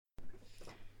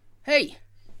Hey.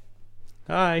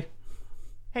 Hi.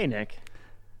 Hey, Nick.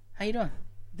 How you doing?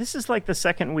 This is like the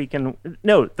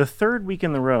third week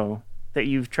in the row that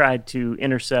you've tried to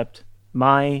intercept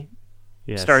my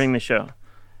starting the show.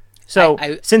 So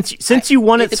since you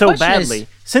want it so badly,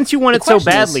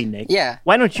 Nick,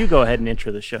 why don't you go ahead and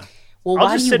intro the show? Well, I'll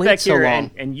why just do you sit wait back so here long?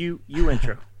 and you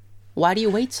intro. Why do you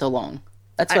wait so long?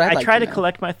 That's what I'd like I try to to know.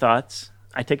 collect my thoughts.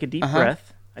 I take a deep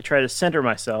breath. I try to center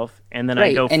myself, and then I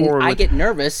Right, go and forward. I get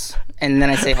nervous, and then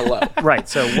I say hello. Right.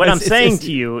 So what I'm saying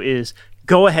to you is,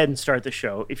 go ahead and start the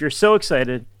show. If you're so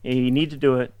excited and you need to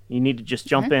do it, you need to just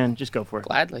jump in. Just go for it.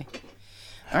 Gladly.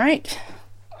 All right.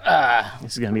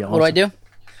 This is gonna be awesome. What do I do?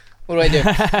 What do I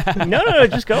do? No,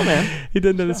 just go, man. He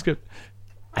doesn't know the script.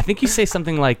 I think you say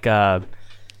something like, Hey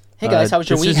guys, how was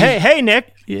your week? Hey,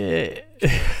 Nick. yeah.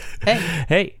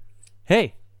 Hey,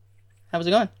 Hey. how's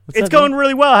it going? It's going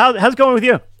really well. How's it going with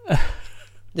you?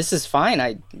 This is fine.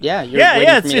 You're waiting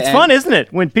Yeah. for me to It's end. fun, isn't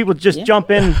it? When people just jump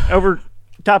in over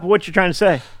top of what you're trying to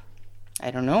say.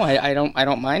 I don't know. I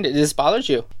don't mind it. This bothers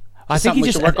you. I think he we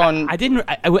just should work on. I didn't.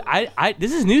 I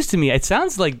this is news to me. It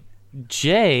sounds like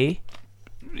Jay.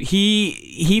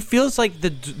 He feels like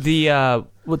the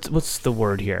what's the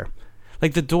word here?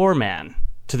 Like the doorman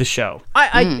to the show.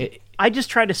 I just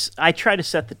try to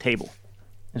set the table.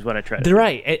 Is what I try to do.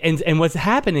 Right, and what's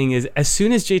happening is as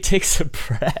soon as Jay takes a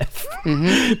breath,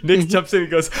 Nick jumps in and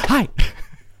goes, "Hi,"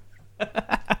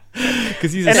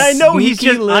 because he's I know he's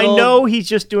little...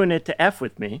 just doing it to f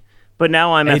with me. But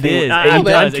now I'm It is. I'm He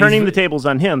does. turning He's- the tables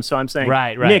on him. So I'm saying,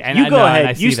 Right. Nick, And you I go know, and I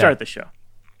ahead. see You that. start the show.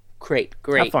 Great.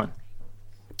 Have fun.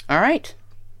 All right.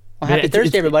 Well, Man, happy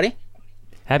Thursday, everybody.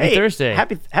 Happy Hey, Thursday.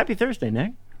 Happy Thursday,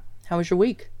 Nick. How was your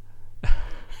week?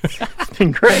 It's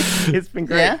been great. It's been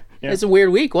great. Yeah? It's a weird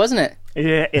week, wasn't it?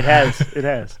 Yeah, it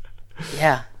has.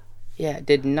 Yeah.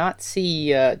 Did not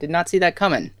see that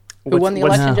coming. Who won the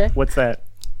election, Jay? What's that?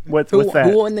 What's Who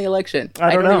that? won the election?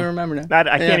 I don't know. even remember now.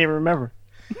 I can't even remember.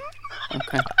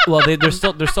 Okay. Well, they're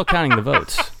still counting the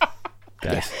votes,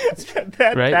 guys.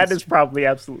 Right? That is probably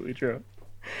absolutely true.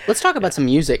 Let's talk about some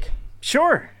music.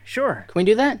 Sure. Can we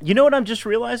do that? You know what I'm just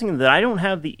realizing? That I don't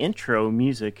have the intro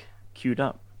music queued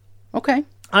up. Okay.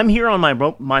 I'm here on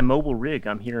my mobile rig.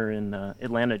 I'm here in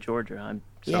Atlanta, Georgia.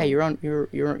 Yeah, you're on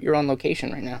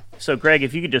location right now. So, Greg,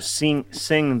 if you could just sing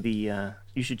the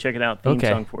you should check it out theme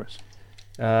song for us.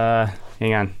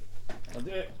 Hang on. I'll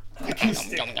do it.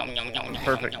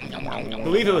 Perfect. I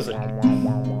believe it was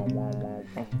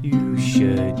You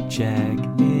should check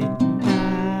it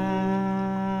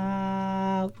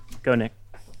out. Go, Nick.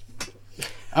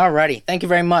 Alrighty, thank you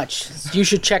very much. You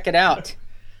should check it out.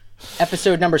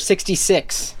 Episode number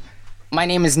 66. My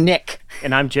name is Nick,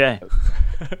 And I'm Jay.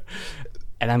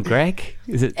 And I'm Greg.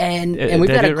 Is it? and we've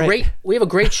got we have a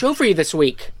great show for you this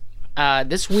week.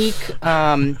 This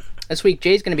week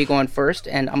Jay's going to be going first,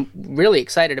 and I'm really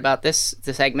excited about this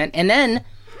segment. And then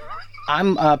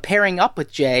I'm pairing up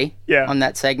with Jay on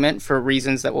that segment for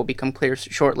reasons that will become clear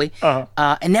shortly.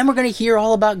 And then we're going to hear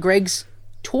all about Greg's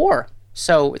tour.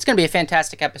 So it's going to be a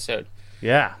fantastic episode.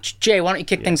 Yeah. Jay, why don't you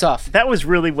kick things off? That was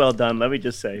really well done. Let me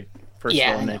just say, first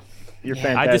of all, Nick, you're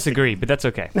fantastic. I disagree, but that's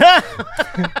okay.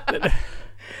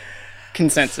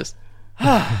 Consensus.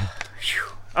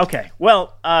 Okay.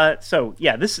 Well,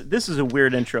 this is a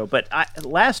weird intro, but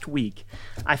last week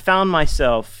I found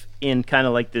myself in kind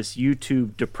of like this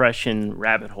YouTube depression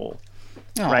rabbit hole.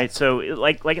 Right, so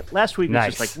like last week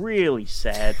was just like really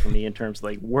sad for me in terms of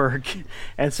like work,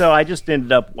 and so I just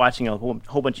ended up watching a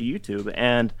whole bunch of YouTube,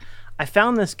 and I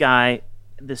found this guy,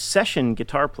 this session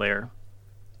guitar player.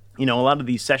 You know, a lot of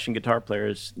these session guitar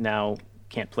players now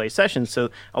can't play sessions, so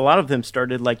a lot of them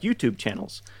started like YouTube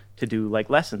channels to do like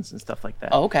lessons and stuff like that.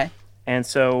 Oh, okay. And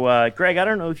so, Greg, I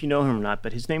don't know if you know him or not,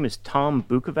 but his name is Tom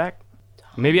Bukovac.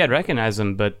 Maybe I'd recognize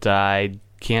him, but I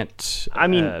can't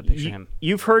picture him.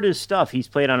 You've heard his stuff. He's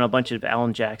played on a bunch of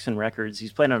Alan Jackson records.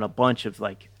 He's played on a bunch of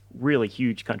like really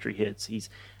huge country hits.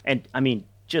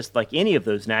 Just like any of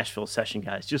those Nashville session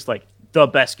guys, just like the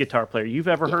best guitar player you've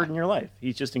ever heard in your life.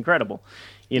 He's just incredible,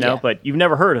 but you've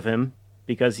never heard of him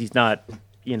because he's not,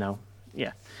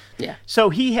 Yeah. So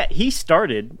he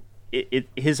started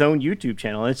his own YouTube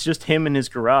channel. It's just him in his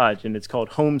garage, and it's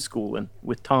called Homeschooling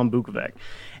with Tom Bukovac.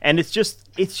 And it's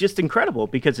just incredible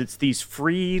because it's these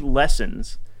free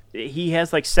lessons. He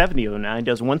has like 70 of them now. He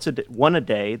does one a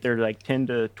day. They're like 10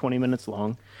 to 20 minutes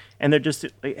long. And they're just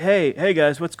like, hey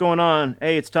guys, what's going on?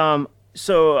 Hey, it's Tom.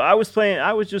 So I was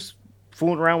just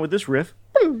fooling around with this riff.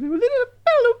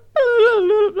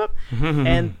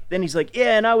 And then he's like,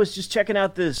 yeah, and I was just checking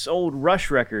out this old Rush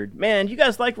record. Man, you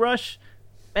guys like Rush?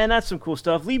 man, that's some cool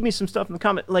stuff. Leave me some stuff in the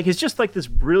comment. Like, it's just like this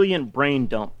brilliant brain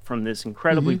dump from this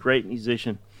incredibly great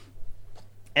musician.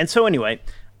 And so anyway,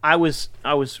 I was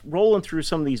rolling through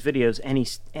some of these videos,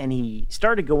 and he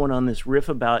started going on this riff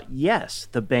about Yes,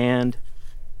 the band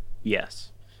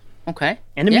Yes. Okay.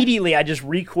 And immediately I just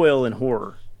recoil in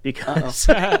horror because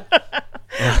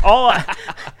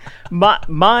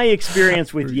my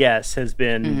experience with Yes has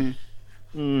been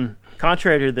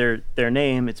contrary to their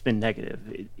name, it's been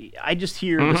negative. I just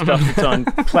hear the stuff that's on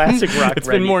classic rock. It's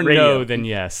been more radio. no than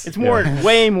yes. It's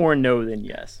way more no than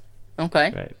yes.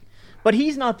 Okay. Right. But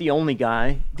he's not the only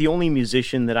guy, the only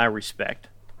musician that I respect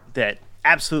that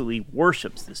absolutely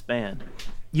worships this band.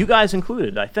 You guys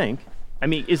included, I think. I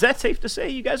mean, is that safe to say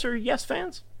you guys are Yes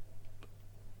fans?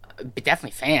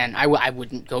 Definitely fan. I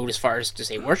wouldn't go as far as to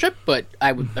say worship, but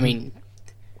I would. I mean,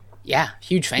 yeah,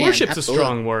 huge fan. Worship's absolutely. a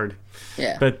strong word.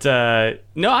 Yeah. But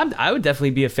no, I would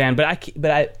definitely be a fan.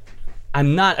 But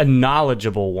I'm not a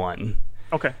knowledgeable one.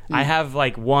 Okay. I have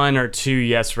like 1 or 2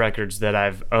 Yes records that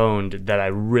I've owned that I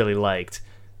really liked.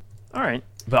 All right.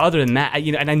 But other than that,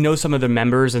 and I know some of their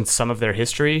members and some of their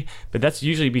history, but that's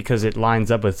usually because it lines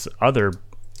up with other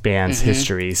bands'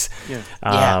 histories. Yeah.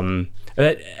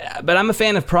 But I'm a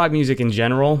fan of prog music in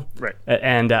general. Right.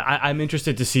 And I'm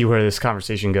interested to see where this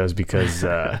conversation goes because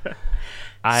I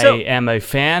am a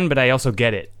fan, but I also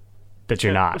get it that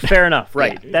you're not. Fair enough,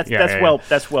 right? Yeah.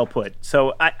 That's well put.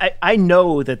 So I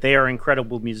know that they are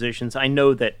incredible musicians. I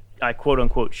know that I quote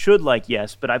unquote should like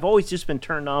Yes, but I've always just been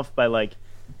turned off by like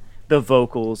the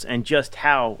vocals and just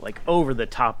how like over the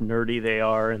top nerdy they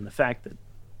are, and the fact that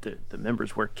the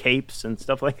members wear capes and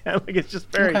stuff like that. Like it's just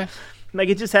very like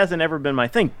it just hasn't ever been my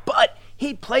thing. But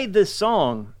he played this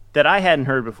song that I hadn't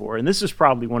heard before, and this is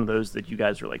probably one of those that you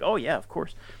guys are like, oh yeah, of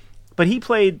course. But he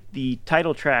played the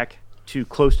title track to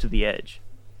Close to the Edge.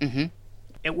 Mm-hmm.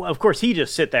 And well, of course, he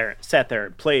just sat there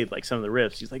and played like some of the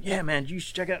riffs. He's like, yeah, man, you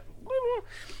should check it out.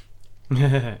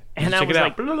 And I was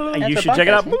like, you should check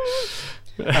it out.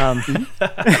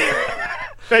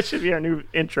 That should be our new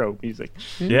intro music.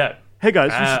 Yeah. Hey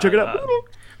guys, you should check it out.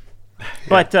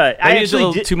 But I Maybe it's a actually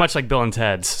little too much like Bill and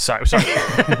Ted's. Sorry.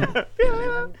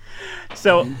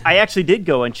 So I actually did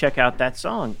go and check out that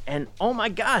song, and oh my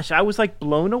gosh, I was like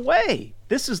blown away.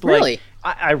 This is like, Really?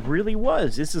 I really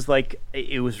was. This is like,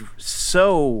 it was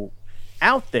so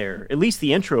out there. At least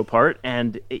the intro part,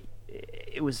 and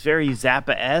it was very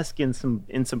Zappa-esque in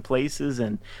some places,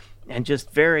 and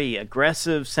just very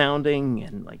aggressive sounding,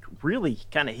 and like really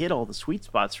kind of hit all the sweet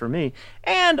spots for me.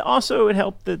 And also, it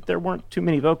helped that there weren't too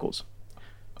many vocals.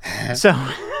 So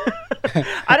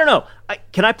I don't know.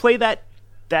 Can I play the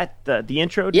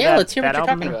intro to that, let's hear what that you're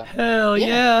album? talking about. Hell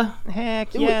yeah.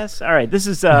 Heck yes. All right, this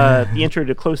is the intro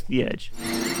to Close to the Edge.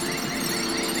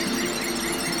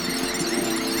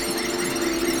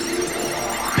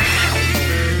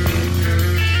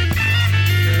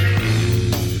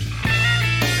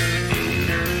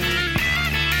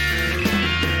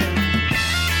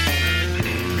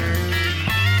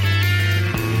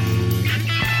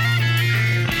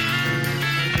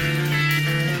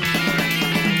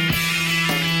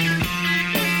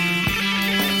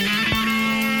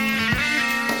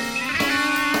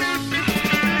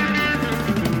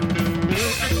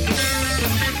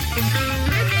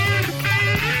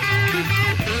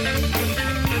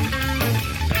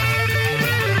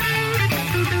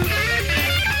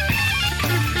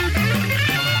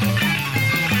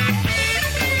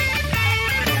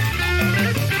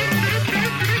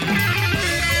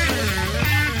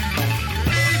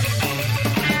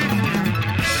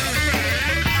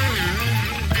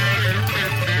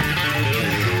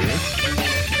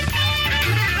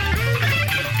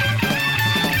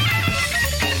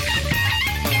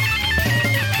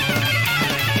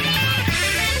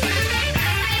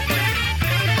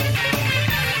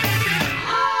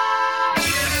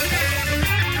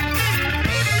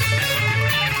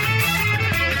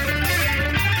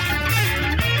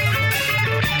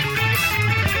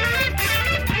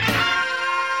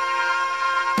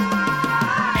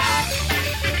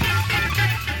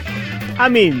 I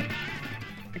mean,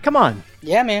 come on.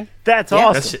 Yeah, man. That's Yeah.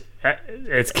 awesome.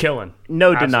 It's killing.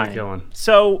 No Absolutely denying. killing.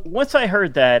 So once I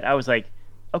heard that, I was like,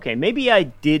 okay, maybe I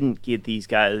didn't give these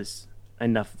guys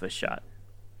enough of a shot.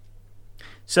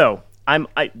 So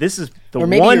this is the Or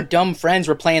maybe one. your dumb friends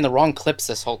were playing the wrong clips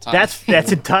this whole time.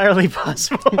 That's entirely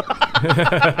possible.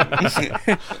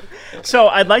 So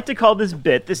I'd like to call this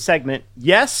segment,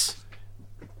 yes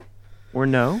or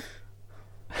no.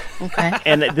 okay.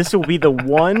 And this will be the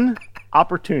one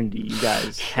opportunity you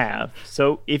guys have.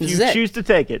 So if you choose to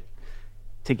take it,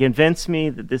 to convince me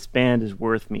that this band is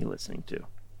worth me listening to.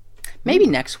 Maybe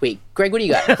next week. Greg, what do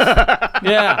you got?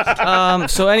 Yeah.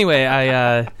 So anyway,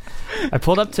 I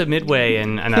pulled up to Midway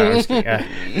and I was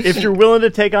If you're willing to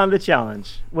take on the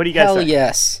challenge, what do you guys Hell say?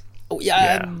 yes. Oh,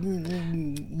 yeah.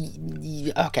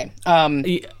 Okay.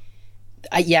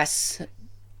 Yes,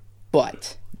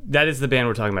 but that is the band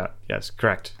we're talking about. Yes,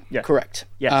 correct. Yeah. correct.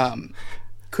 Yes.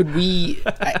 Could we?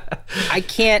 I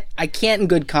can't in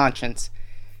good conscience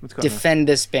What's going on? defend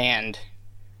this band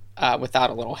without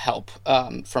a little help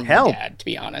from Help? my dad. To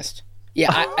be honest, yeah.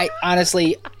 I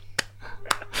honestly,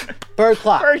 Bird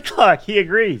Clock, Bird Clock, he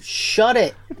agrees. shut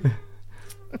it.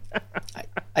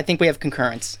 I think we have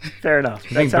concurrence. Fair enough.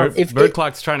 I think That's Bird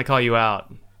Clock's trying to call you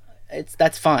out.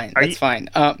 That's fine. That's you- fine.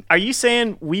 Are you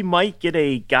saying we might get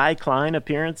a Guy Kline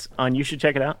appearance on You Should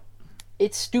Check It Out?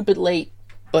 It's stupid late,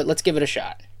 but let's give it a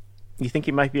shot. You think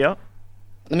he might be out?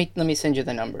 Let me send you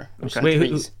the number. Some Wait,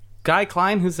 threes. Guy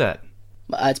Kline? Who's that?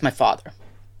 It's my father.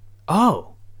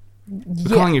 Oh,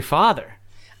 we're calling your father.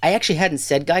 I actually hadn't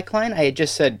said Guy Kline. I had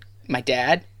just said my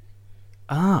dad.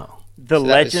 Oh, The that was-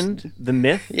 legend, the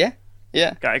myth, Yeah,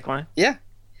 yeah, Guy Kline? yeah.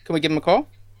 Can we give him a call?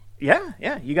 Yeah.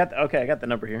 You got okay, I got the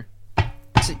number here.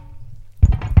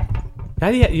 how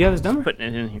do you have his number? Putting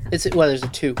it in here. Well, there's a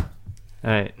 2. All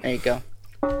right. There you go.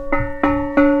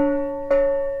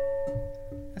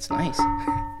 That's nice.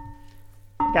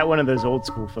 Got one of those old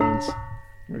school phones.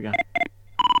 Here we go.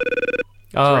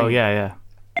 Oh yeah.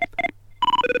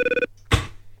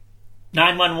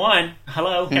 911.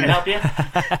 Hello, can I help you?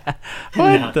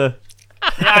 What the?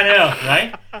 Yeah, I know,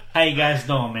 right? How you guys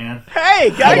doing, man? Hey,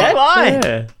 Guy What? Kline!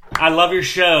 Yeah. I love your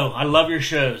show. I love your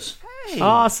shows.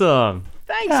 Awesome.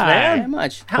 Thanks, Hi. Very man.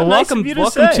 much. How Well, nice welcome of you to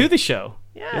welcome say. to the show.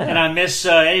 And I miss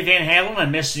Eddie Van Halen. I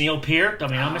miss Neil Peart. I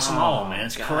mean, I miss them all, man.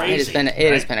 It's crazy.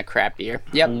 It has been a crap year.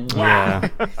 Yep. Yeah.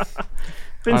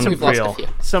 Been some, We've lost a Unreal. few.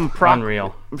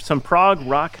 Unreal. some prog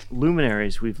rock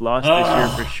luminaries we've lost this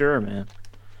year for sure, man.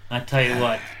 I tell you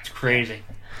what, it's crazy.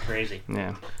 Crazy.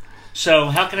 Yeah. So,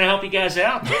 how can I help you guys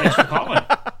out? Thanks for calling.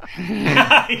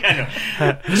 Yeah, I know.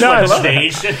 Just No, I like love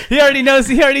staged. He already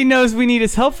knows we need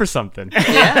his help for something.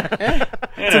 Yeah.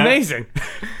 It's amazing.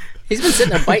 He's been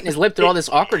sitting there biting his lip through all this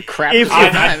awkward crap. If- a few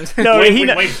times. No,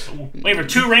 Wait for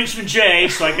 2 rings from Jay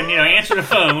so I can, answer the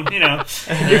phone.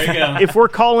 There you go. if we're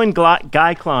calling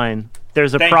Guy Kline,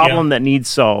 there's a Thank problem you. that needs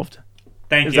solved.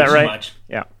 Thank Is you that so right? much.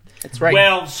 Yeah. That's right.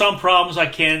 Well, some problems I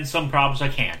can, some problems I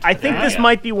can't. I think There this you go.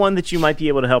 might be one that you might be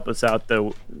able to help us out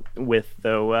with.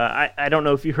 I don't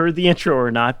know if you heard the intro or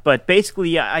not, but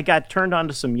basically I got turned on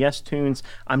to some Yes tunes.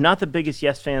 I'm not the biggest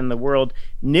Yes fan in the world.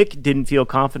 Nick didn't feel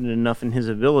confident enough in his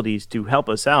abilities to help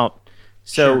us out,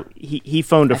 so he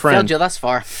phoned a I friend. failed you thus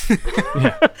far.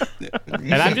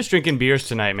 And I'm just drinking beers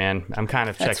tonight, man. I'm kind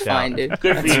of That's checked fine, out. dude.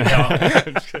 Good for you, pal.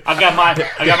 I got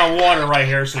my water right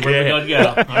here, so we're good to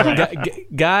go. All right.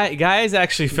 Guy is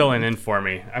actually filling in for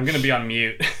me. I'm gonna be on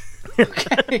mute.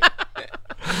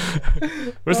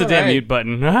 Where's the damn right. mute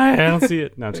button? I don't see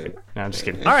it. No, I'm just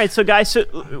kidding. All right, so guys,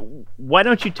 why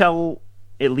don't you tell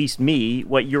at least me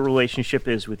what your relationship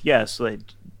is with Yes? Like,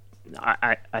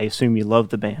 I assume you love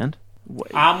the band.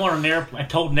 I'm on an airplane. I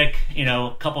told Nick,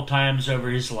 a couple times over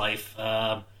his life.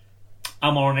 I'm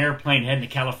on an airplane heading to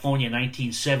California in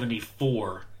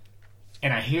 1974,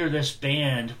 and I hear this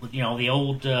band with the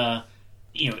old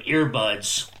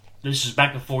earbuds. This is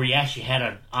back before you actually had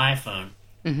an iPhone.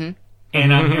 Mm-hmm.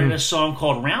 And I'm hearing this song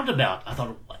called Roundabout. I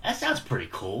thought, that sounds pretty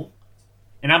cool.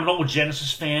 And I'm an old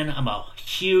Genesis fan. I'm a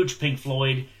huge Pink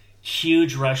Floyd,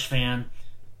 huge Rush fan.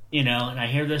 And I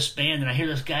hear this band, and I hear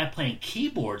this guy playing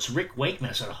keyboards, Rick Wakeman.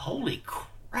 I said, holy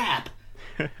crap.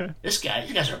 These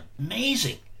guys are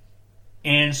amazing.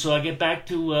 And so I get back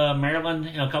to Maryland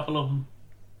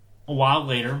a while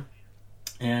later,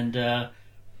 and I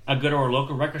go to our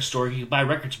local record store. You could buy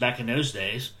records back in those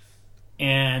days.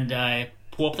 And I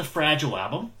pull up the Fragile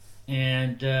album,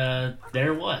 and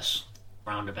there it was,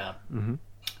 Roundabout. Mm-hmm.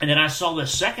 And then I saw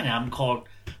this second album called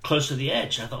Close to the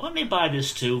Edge. I thought, let me buy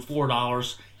this too,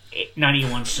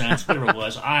 $4.91, whatever it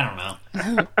was. I don't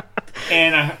know.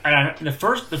 And the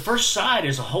first side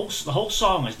is the whole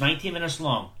song is 19 minutes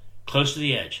long, Close to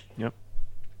the Edge. Yep.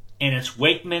 And it's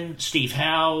Wakeman, Steve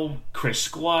Howe, Chris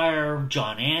Squire,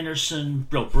 John Anderson,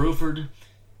 Bill Bruford.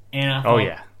 And I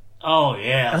thought, oh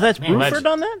yeah, that's man, Bruford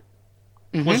on that?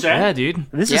 What's that? Yeah, dude.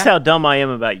 This is how dumb I am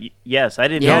about Yes. I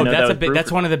didn't No, know that was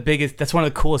that's one of the biggest. That's one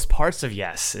of the coolest parts of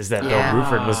Yes is that Bill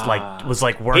Bruford was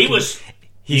like working.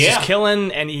 He's just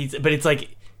killing, and but it's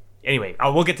like, anyway,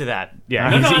 we'll get to that. Yeah,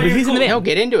 he's in the band. No,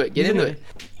 get into it. Get into it.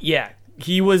 Yeah,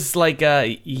 he was like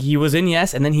he was in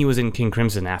Yes, and then he was in King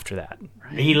Crimson after that.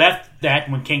 He left that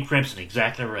when King Crimson,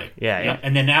 exactly right. Yeah.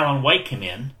 And then Alan White came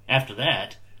in after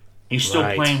that, He's still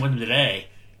Right. playing with him today.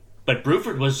 But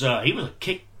Bruford was he was a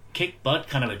kick butt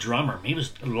kind of a drummer. He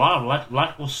was a lot of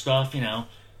electrical stuff,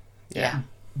 Yeah.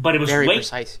 But it was Very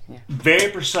precise. Yeah. very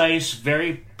precise,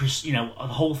 the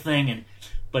whole thing.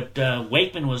 But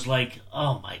Wakeman was like,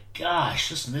 oh my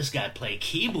gosh, listen, this guy played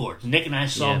keyboard. Nick and I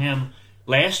saw him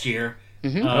last year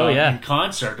in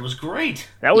concert. It was great.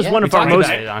 That was one of We our talked most.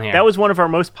 about it on here. That was one of our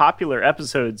most popular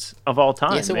episodes of all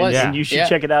time. Yes, it was. And you should Yeah.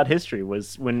 check it out. History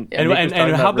was when. And, Nick was and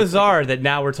talking how about Rick- bizarre that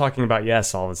now we're talking about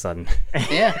Yes all of a sudden.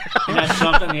 Yeah. Isn't that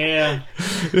something? Yeah.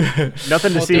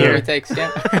 Nothing to We'll see do here. whatever it takes.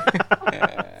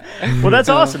 Yeah. Well, that's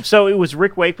awesome. So it was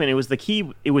Rick Wakeman. It was the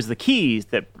key. It was the keys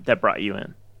that brought you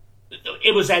in.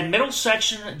 It was that middle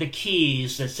section, the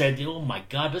keys, that said, oh my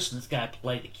God, listen, this guy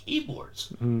played the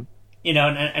keyboards. Mm-hmm.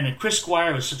 And Chris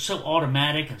Squire was so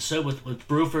automatic, and so with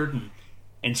Bruford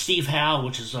and Steve Howe,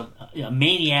 which is a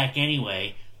maniac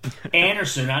anyway.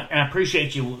 Anderson, I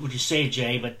appreciate what you say,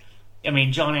 Jay, but I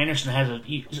mean, John Anderson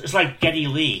it's like Geddy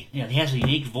Lee. He has a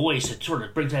unique voice that sort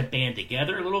of brings that band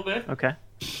together a little bit. Okay.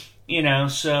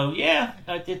 So yeah,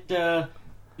 I did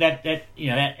that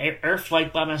air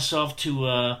flight by myself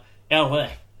to L.A.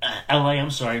 I'm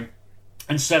sorry,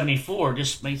 in '74.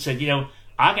 Just said,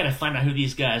 I got to find out who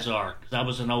these guys are, because I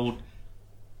was an old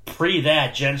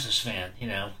that Genesis fan.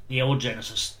 The old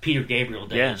Genesis, Peter Gabriel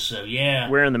days. Yeah. So yeah,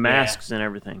 Wearing the masks and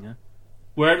everything. Huh?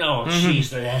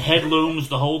 The headlooms,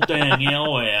 the whole thing.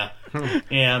 Yeah,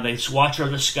 they watch over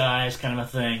the skies, kind of a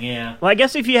thing. Yeah. Well, I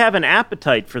guess if you have an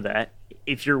appetite for that,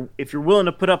 if you're willing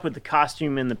to put up with the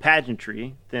costume and the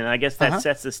pageantry, then I guess that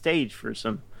sets the stage for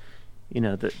some,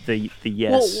 the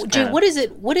yes. Well, Jay, what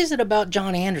is it about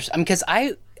John Anderson? Because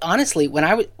I honestly, when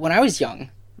I was young,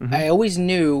 I always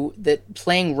knew that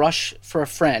playing Rush for a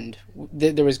friend,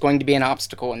 there was going to be an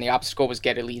obstacle, and the obstacle was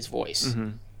Geddy Lee's voice.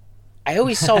 I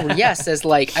always saw Yes as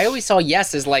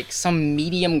like some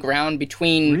medium ground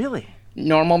between Really?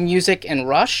 normal music and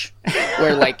Rush,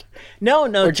 where like No.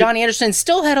 where John Anderson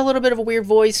still had a little bit of a weird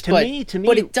voice, but me-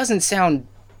 but it doesn't sound.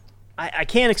 I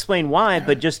can't explain why,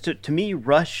 but just to me,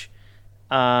 Rush,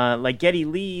 like Geddy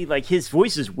Lee, like his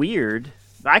voice is weird.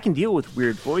 I can deal with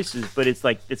weird voices, but it's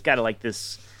got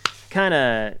this kind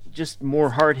of just more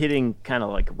hard hitting kind of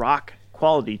like rock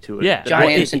quality to it. Yeah. John But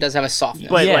Anderson does have a softness.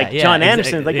 But Yeah, like yeah, John exactly,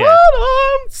 Anderson's like, yeah.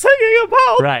 what I'm singing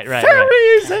about Right,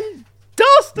 fairies and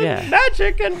dust and Yeah.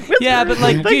 magic and wizards. Yeah, but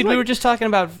like, and dude, things we were just talking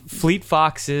about Fleet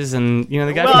Foxes, and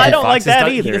the guy. Well, from I Fleet don't like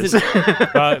Foxes that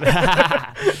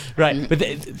doesn't- right, but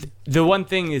the one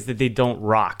thing is that they don't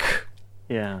rock.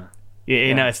 Yeah.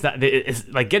 It's not. It's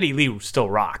like Geddy Lee still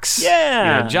rocks.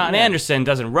 Yeah, John yeah. Anderson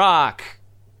doesn't rock,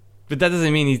 but that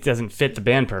doesn't mean he doesn't fit the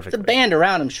band perfectly. The band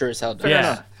around him sure as hell does.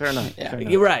 Fair enough. Yeah. Fair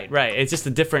enough. You're right. It's just a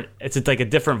different. It's like a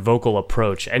different vocal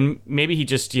approach, and maybe he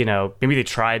just, maybe they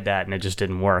tried that and it just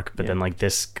didn't work. But then like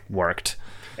this worked.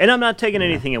 And I'm not taking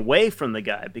anything away from the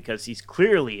guy, because he's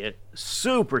clearly a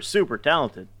super, super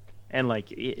talented, and like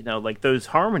those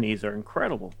harmonies are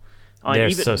incredible. They're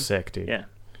so sick, dude. Yeah.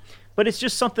 But it's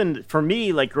just something for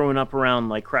me, like growing up around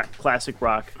like classic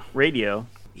rock radio,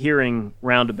 hearing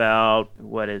roundabout,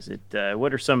 what is it?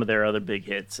 What are some of their other big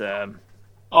hits?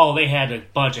 Oh, they had a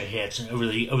bunch of hits, and over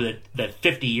the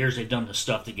 50 years they've done the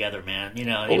stuff together, man.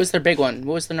 What was their big one?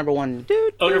 What was the number one?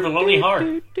 Owner of a Lonely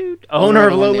Heart. Owner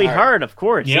of a Lonely Heart, of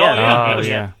course. Yeah,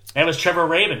 yeah. That was Trevor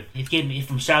Rabin. He came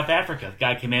from South Africa. The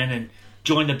guy came in and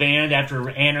joined the band after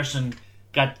Anderson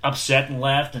got upset and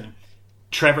left, and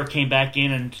Trevor came back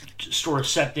in and sort of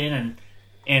stepped in,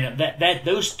 and that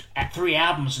those 3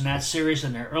 albums in that series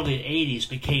in the early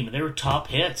 '80s they were top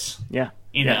hits. Yeah.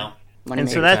 You know. And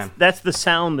so that's the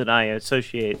sound that I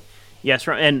associate. Yes,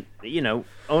 and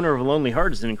Owner of a Lonely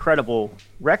Heart is an incredible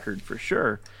record for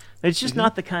sure. It's just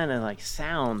not the kind of like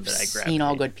sound that I gravitate. Seen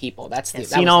All Good People. That's the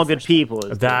Seen All Good People.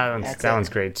 Is That one's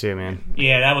great too, man.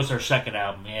 Yeah, that was their second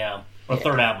album. Yeah, or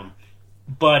third album.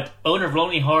 But Owner of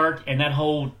Lonely Heart and that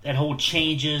whole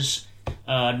Changes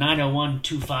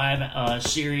 90125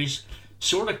 series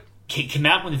sort of came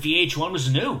out when the VH1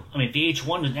 was new. I mean,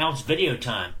 VH1 was now it's video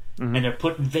time, and they're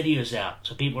putting videos out,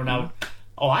 so people are now,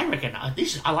 I reckon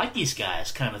I like these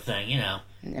guys, kind of thing,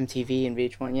 MTV and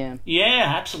VH1, yeah.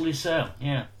 Yeah, absolutely so.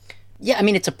 Yeah. Yeah, I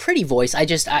mean, it's a pretty voice.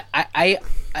 I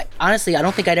honestly, I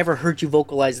don't think I'd ever heard you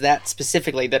vocalize that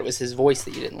specifically, that it was his voice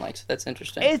that you didn't like, so that's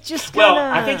interesting. It's just Well,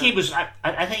 I think he was.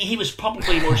 I think he was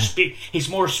probably more. He's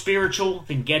more spiritual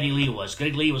than Geddy Lee was.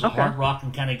 Geddy Lee was a hard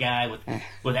rocking kind of guy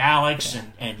with Alex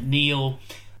and Neil.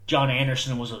 John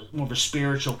Anderson was more of a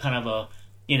spiritual kind of a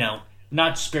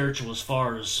not spiritual as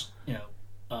far as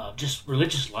just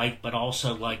religious like, but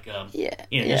also like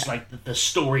just like the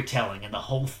storytelling and the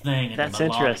whole thing and That's the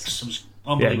melodics. interesting. It was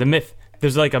Yeah, unbelievable. the myth.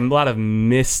 There's like a lot of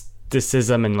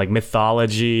mysticism and like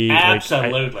mythology.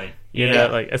 Absolutely. You know,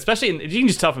 like especially you can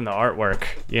just tell from the artwork.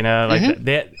 You know, like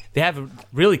they have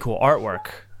really cool artwork.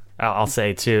 I'll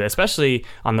say too, especially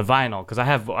on the vinyl, because I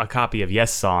have a copy of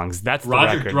Yes Songs. That's the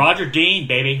record. Roger Dean,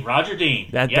 baby, Roger Dean.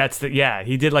 That's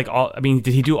he did like all. I mean,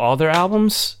 did he do all their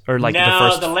albums or like no, the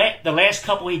first? the last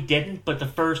couple he didn't, but the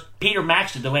first Peter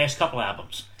Max did the last couple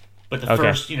albums, but the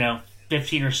first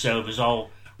 15 or so was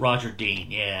all Roger Dean.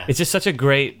 Yeah, it's just such a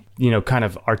great kind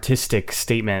of artistic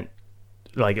statement.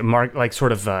 Like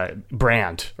sort of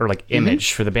brand or like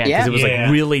image for the band, because it was like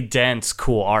really dense,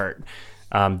 cool art.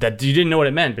 That you didn't know what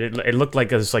it meant, but it looked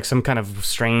like it was like some kind of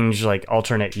strange like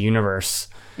alternate universe.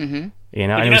 Mm-hmm. You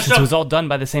know, and since it was all done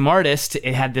by the same artist,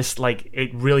 it had this like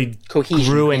it really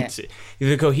grew into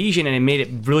the cohesion, and it made it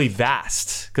really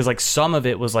vast. Because like some of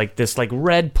it was like this like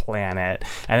red planet,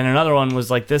 and then another one was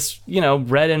like this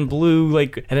red and blue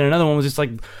like, and then another one was just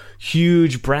like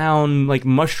huge brown like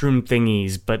mushroom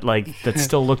thingies, but like that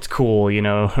still looked cool,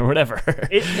 or whatever.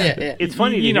 It's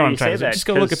funny to hear you say that. Just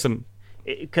go look at some.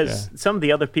 Because some of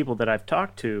the other people that I've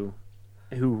talked to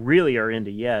who really are into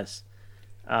Yes,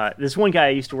 this one guy I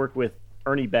used to work with,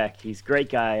 Ernie Beck. He's a great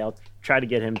guy. I'll try to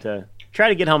get him on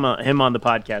the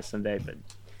podcast someday, but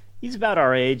he's about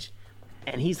our age,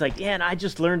 and he's like, and I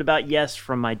just learned about Yes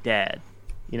from my dad,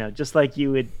 just like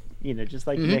you would, just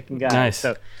like Nick and Guy. Nice.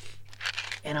 So,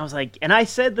 and I was like, and I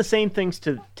said the same things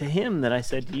to him that I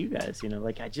said to you guys,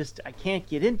 like I can't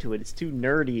get into it. It's too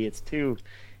nerdy.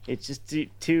 It's just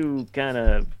too kind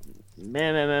of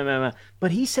meh. But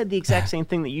he said the exact same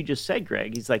thing that you just said,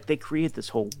 Greg. He's like, they create this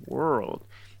whole world.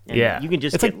 And you can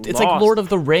just it's like Lord of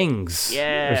the Rings.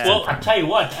 Yeah. Well, I tell you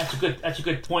what, that's a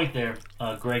good point there,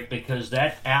 Greg, because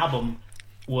that album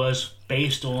was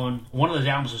based on one of those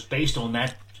albums was based on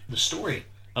the story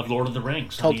of Lord of the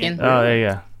Rings. Tolkien. Oh, there you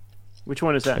go. Which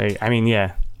one is that? I mean,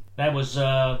 yeah. That was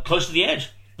Close to the Edge.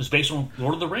 It was based on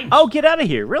Lord of the Rings. Oh, get out of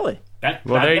here! Really?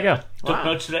 There you go. Took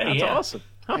notes today. That's yeah, awesome.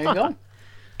 There you go.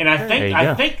 And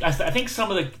I think some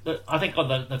of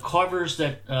the covers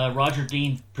that Roger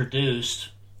Dean produced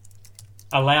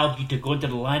allowed you to go into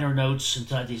the liner notes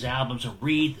inside these albums and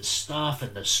read the stuff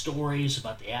and the stories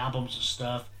about the albums and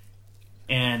stuff.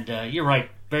 And you're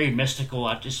right, very mystical.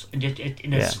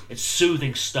 It's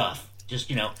soothing stuff.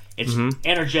 Just it's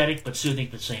energetic but soothing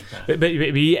at the same time. But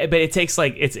it takes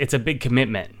like it's a big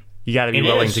commitment. You got to be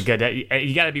willing to go.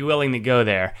 You got to be willing to go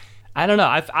there. I don't know.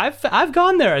 I've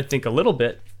gone there. I think a little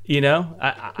bit.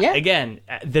 Again,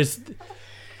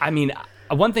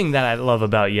 one thing that I love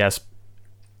about Yes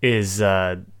is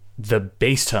the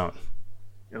bass tone.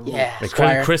 Yeah,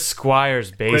 like Chris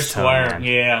Squire's bass tone. Man.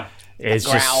 Yeah. It's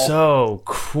just so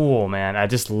cool, man. I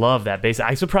just love that bass.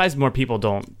 I'm surprised more people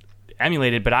don't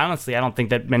emulate it, but honestly, I don't think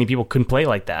that many people can play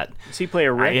like that. Does he play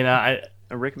a Rick?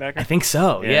 A Rickenbacker? I think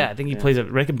so. Yeah, I think he plays a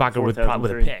Rickenbacker with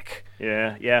a pick.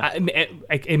 Yeah.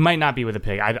 It might not be with a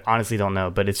pick. I honestly don't know,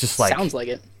 but it's just like sounds like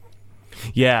it.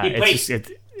 Yeah,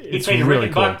 it's played really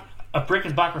cool. A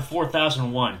Rickenbacker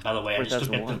 4001, by the way. I just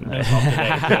took it today.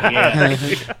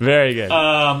 Yeah. Very good.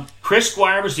 Chris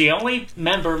Squire was the only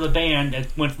member of the band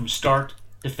that went from start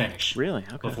to finish. Really?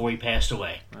 Okay. Before he passed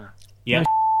away. Wow. Yep.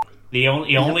 The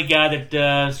only guy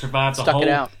that survived the whole. Stuck it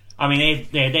out. I mean,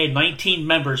 they had 19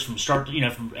 members from start.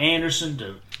 From Anderson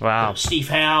to Steve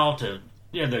Howe to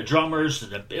the drummers to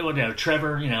the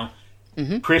Trevor.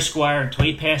 Chris Squire until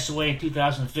he passed away in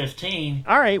 2015.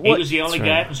 All right, he was the only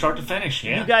guy from start to finish.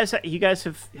 Yeah. You guys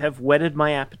have whetted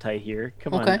my appetite here.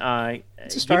 Come on,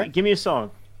 it's a start. Give me a song.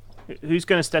 Who's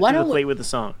going to step to the plate with a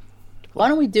song? Why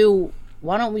don't we do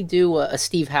a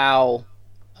Steve Howe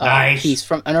piece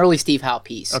from an early Steve Howe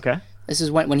piece? Okay. This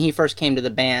is when he first came to the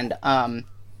band.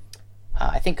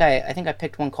 I think I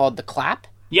picked one called The Clap.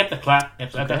 Yep, The Clap.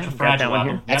 That's from Fragile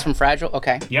album. Yep. That's from Fragile?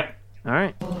 Okay. Yep. All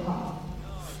right.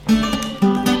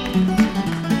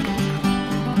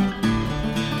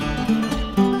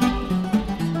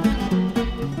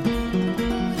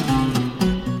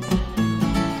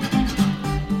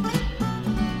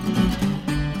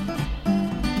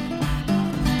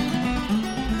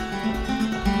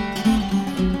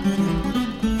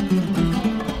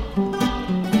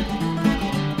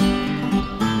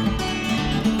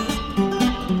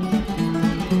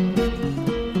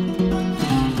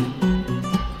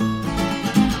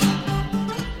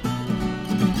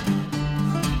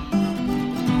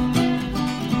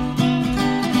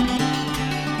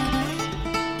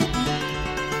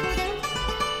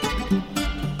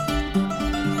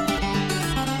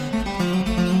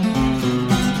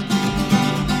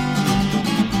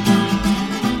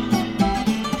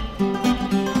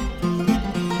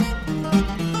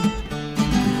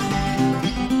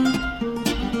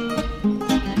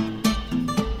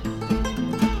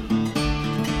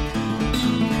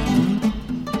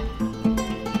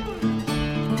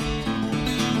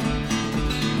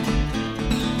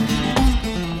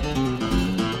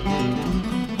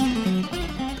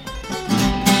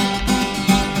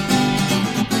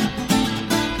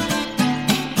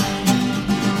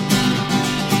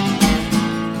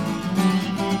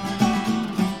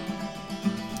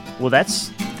 Well, that's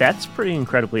pretty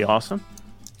incredibly awesome.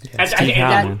 That's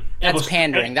pandering.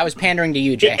 That was pandering to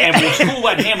you, Jay. And what's cool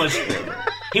about him was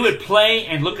he would play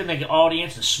and look at the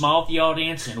audience and smile at the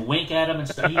audience and wink at them and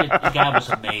stuff. The guy was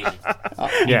amazing.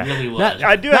 He really was.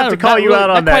 I do have to call you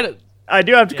out on that. I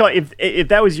do have to call if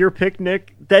that was your pick,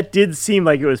 Nick. That did seem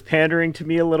like it was pandering to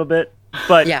me a little bit,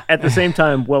 but at the same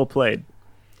time, well played.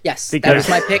 Yes, that was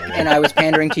my pick, and I was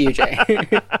pandering to you, Jay.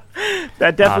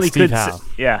 That definitely Steve could. Howe.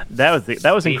 Yeah, that was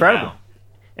Steve incredible. Howe.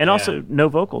 And also no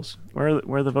vocals. Where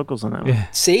are the vocals on that one?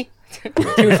 See?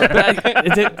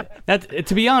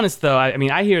 To be honest, though, I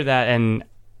mean, I hear that, and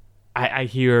I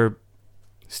hear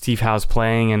Steve Howe's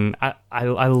playing, and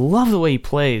I love the way he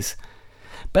plays.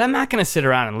 But I'm not going to sit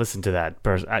around and listen to that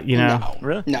person. No.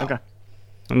 Really? No. Okay.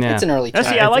 Yeah. It's an early track.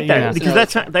 See, I like that because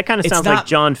that kind of sounds not, like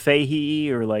John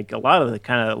Fahey or like a lot of the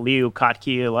kind of Leo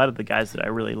Kottke, a lot of the guys that I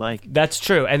really like. That's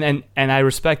true, and I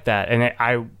respect that, and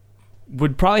I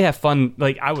would probably have fun.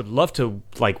 Like, I would love to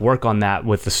like work on that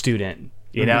with the student,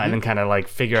 you know, and then kind of like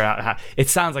figure out how. It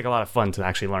sounds like a lot of fun to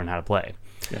actually learn how to play,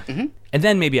 and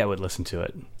then maybe I would listen to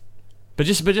it. But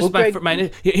just here's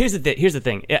the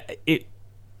thing.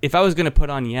 If I was going to put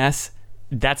on Yes.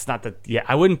 That's not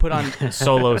I wouldn't put on a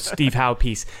solo Steve Howe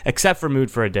piece except for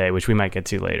Mood for a Day, which we might get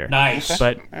to later. Nice.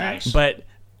 But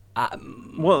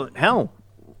Well, hell,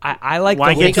 I like why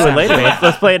the whole get to it sound. later?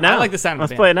 Let's play it now. I like the sound.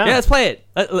 Let's play it now. Yeah, let's play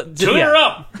it. Tune her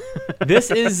up.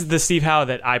 This is the Steve Howe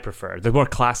that I prefer, the more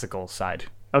classical side.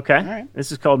 Okay. All right.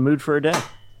 This is called Mood for a Day.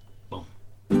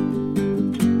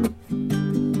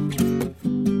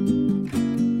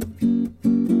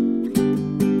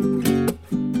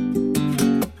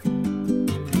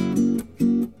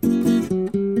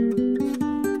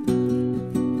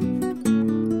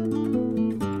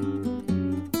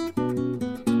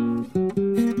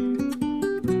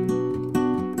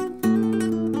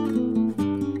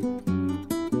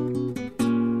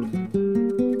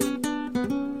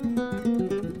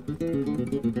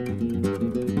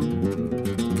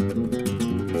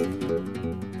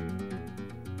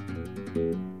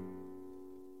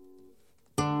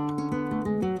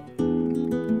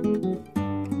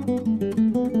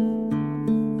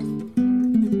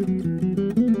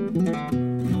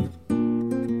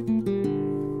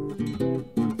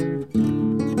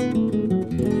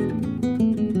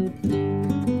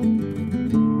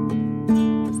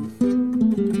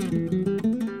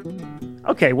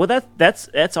 Okay, well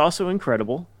that's also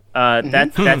incredible.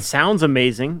 That sounds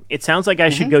amazing. It sounds like I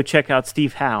should go check out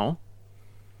Steve Howe.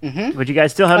 But you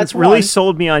guys still haven't really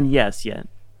sold me on Yes yet.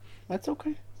 That's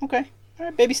okay. Okay. All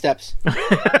right, baby steps.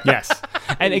 Yes.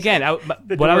 And again,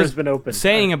 what I was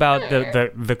saying about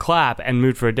the clap and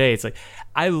Mood for a Day, it's like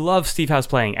I love Steve Howe's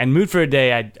playing, and Mood for a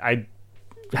Day I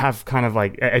have kind of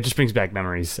like, it just brings back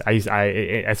memories.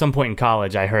 I at some point in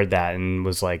college I heard that and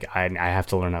was like, I have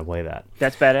to learn how to play that.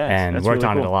 That's badass. And that's worked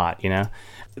really on cool. it a lot, you know.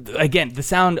 Again, the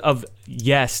sound of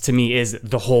Yes to me is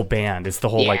the whole band. It's the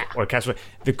whole like orchestra.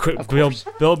 Bill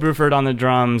Bruford on the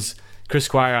drums, Chris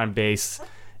Squire on bass,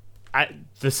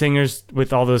 the singers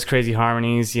with all those crazy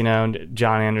harmonies, you know,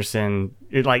 John Anderson.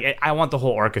 I want the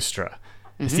whole orchestra.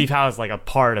 Steve Howe is like a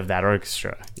part of that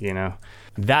orchestra, you know.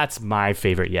 That's my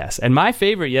favorite Yes. And my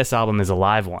favorite Yes album is a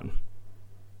live one.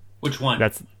 Which one?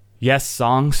 That's Yes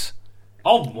Songs.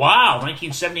 Oh, wow.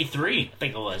 1973, I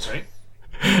think it was, right?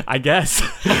 I guess.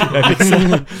 I think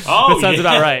so. Oh, that sounds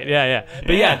about right. Yeah.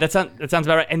 But yeah, that sounds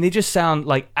about right. And they just sound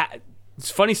like... It's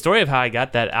a funny story of how I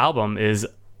got that album is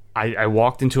I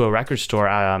walked into a record store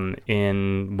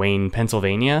in Wayne,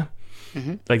 Pennsylvania.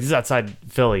 Like, this is outside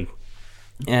Philly.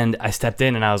 And I stepped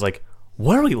in and I was like,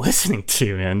 what are we listening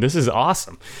to, man? This is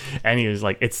awesome. And he was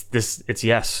like, it's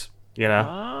Yes, you know?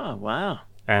 Oh, wow.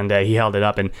 And he held it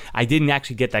up, and I didn't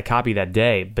actually get that copy that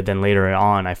day, but then later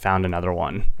on I found another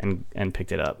one and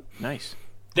picked it up. Nice.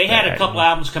 They had a couple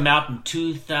albums come out in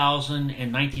 2000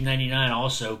 and 1999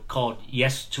 also called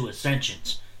Yes to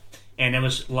Ascensions. And it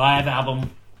was live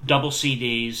album, double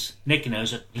CDs. Nick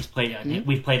knows it. He's played it.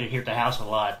 We've played it here at the house a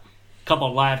lot. A couple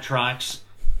of live tracks.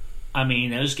 I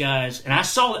mean, those guys, and I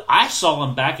saw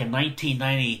them back in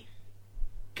 1990,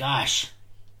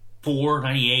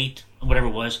 98, whatever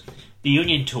it was, the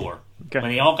Union Tour, when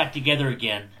they all got together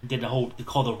again and did they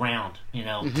call the round, you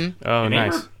know. Oh, and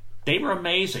nice. They were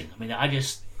amazing. I mean, I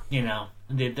just, you know,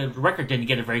 the record didn't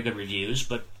get a very good reviews,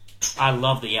 but I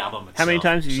love the album itself. How many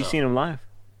times have you seen them live?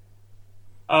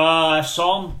 I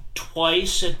saw them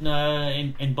twice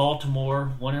in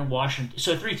Baltimore, one in Washington.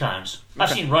 So 3 times. I've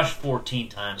seen Rush 14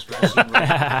 times, but I've seen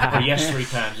Rush, or Yes 3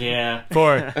 times, yeah.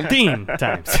 14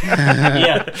 times.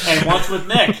 Yeah, and once with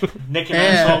Nick. Nick and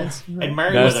I saw and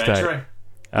Mary with it. That's right.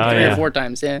 Oh, 3 or 4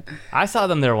 times, yeah. I saw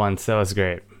them there once. That was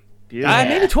great.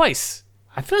 Maybe twice.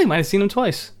 I feel like I might have seen him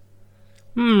twice.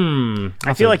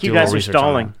 I feel like you guys are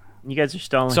stalling. You guys are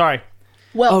stalling. Sorry.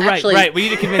 Well, actually, right. We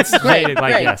need to convince Jay to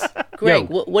like Yes. Greg,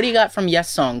 what do you got from Yes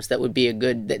songs that would be a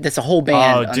good? That's a whole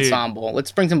band ensemble.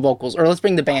 Let's bring some vocals, or let's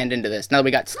bring the band into this. Now that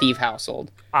we got Steve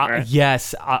Household.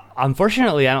 Yes.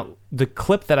 Unfortunately, I don't. The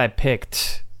clip that I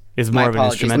picked is more of an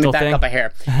instrumental thing. Let me back up a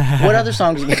hair. What other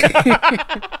songs?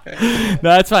 No,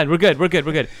 that's fine. We're good.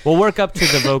 We'll work up to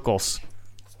the vocals.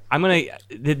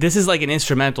 This is like an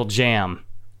instrumental jam.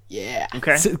 Yeah.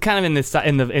 Okay. It's kind of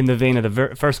in the vein of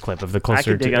the first clip of the close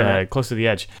to the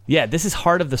edge. Yeah. This is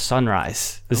Heart of the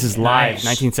Sunrise. This is live,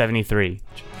 1973.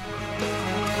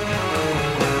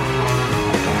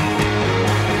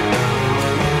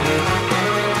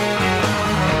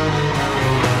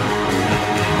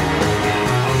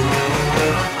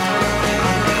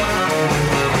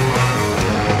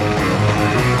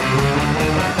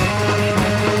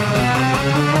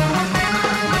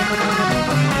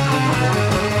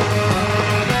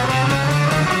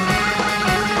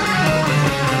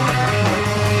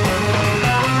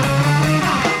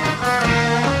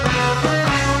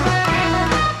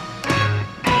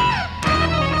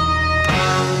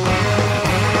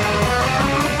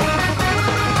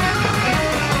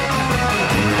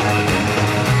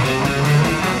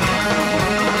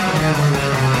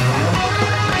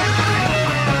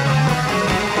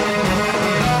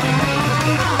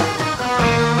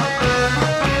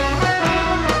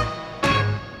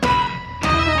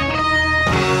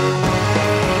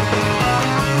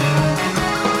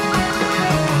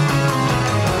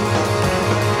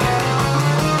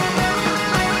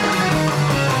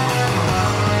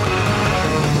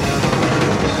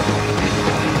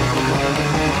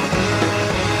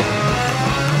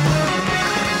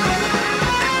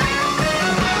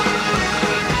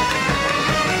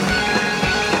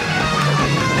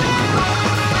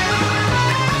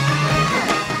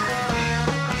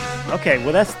 Okay,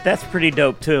 well that's pretty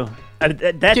dope too.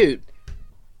 Dude,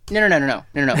 no.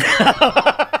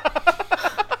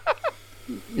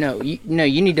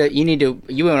 You need to.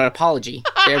 You want an apology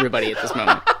to everybody at this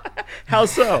moment. How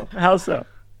so? That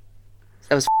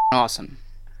was awesome.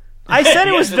 I said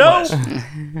it was dope.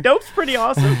 Dope's pretty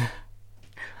awesome.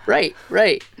 Right.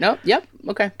 No. Yep.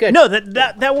 Okay. Good. No,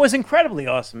 that was incredibly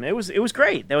awesome. It was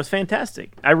great. That was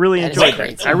fantastic. I really enjoyed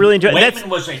that. I really enjoyed.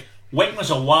 Wakeman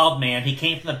was a wild man. He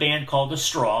came from the band called the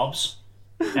Straubs.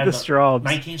 The Straubs. The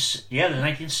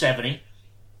 1970.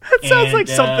 That sounds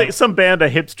like some band a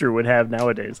hipster would have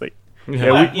nowadays. Like, we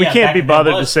can't be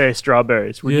bothered to say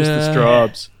strawberries. We're just the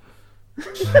Straubs.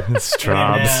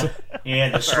 Straubs.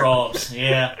 The Straubs.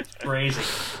 Yeah, crazy.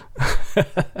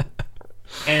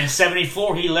 And in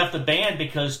 '74, he left the band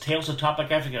because Tales of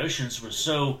Topographic Oceans was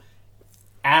so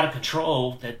out of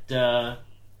control that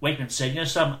Wakeman said, "You know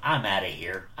something? I'm out of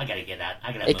here. I got to get out.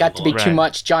 It got to be too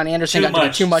much. John Anderson got to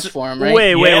be too much for him, right?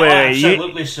 Wait.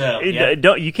 Absolutely so.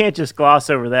 You can't just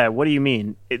gloss over that. What do you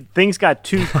mean? Things got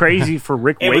too crazy for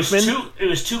Rick Wakeman? It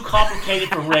was too complicated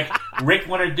for Rick. Rick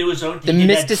wanted to do his own thing. The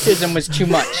mysticism was too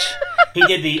much. He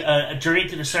did the Journey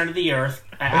to the Center of the Earth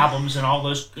albums and all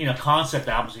those concept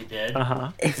albums he did.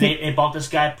 They bought this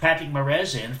guy Patrick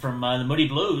Merez in from the Moody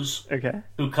Blues,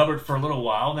 who covered for a little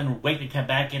while. Then Wakeman came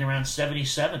back in around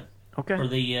 '77 for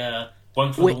the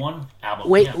One for the One album.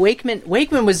 Wakeman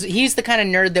he's the kind of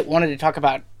nerd that wanted to talk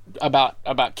about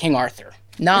King Arthur,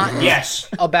 not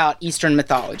about Eastern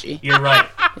mythology. You're right.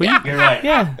 You're right.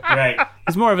 Yeah, you're right.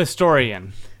 He's more of a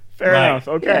historian. Fair enough.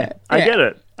 Okay, Yeah. I get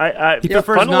it. He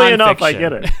prefers funnily enough, nonfiction. I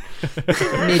get it.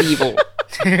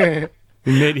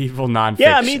 Medieval nonfiction.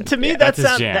 Yeah, I mean, to me, that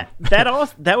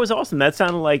was awesome. That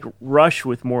sounded like Rush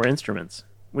with more instruments,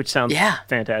 which sounds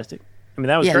fantastic. I mean,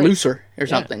 that was great. Looser or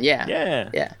something.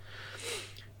 Yeah.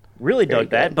 Really dug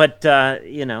that. But,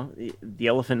 the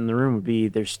elephant in the room would be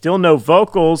there's still no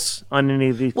vocals on any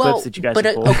of these clips that you guys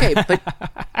have pulled. Okay,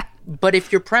 but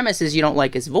if your premise is you don't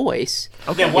like his voice,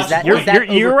 you're right.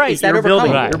 Is that you're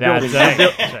building. overcomable? You're building.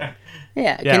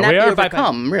 Can that be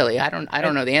overcome? Really, I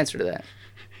don't know the answer to that.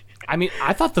 I mean,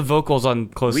 I thought the vocals on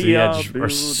Close to the Edge are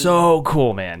so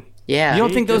cool, man. Yeah. You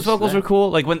don't think those vocals were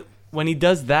cool? Like when he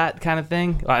does that kind of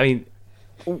thing? I mean,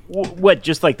 what?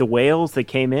 Just like the whales that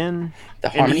came in? The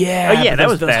harmony? Yeah, that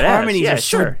was those badass. harmonies Yeah, are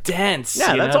so dense.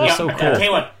 Yeah, that's awesome. So cool. I'll tell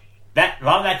you what, a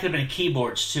lot of that could have been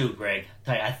keyboards too, Greg.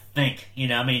 I think.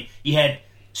 I mean, you had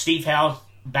Steve Howe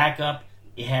back up.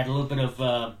 You had a little bit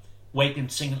of Wakeman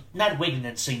sing. Not Wakeman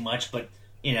didn't sing much, but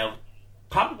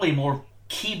probably more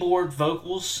keyboard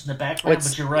vocals in the background.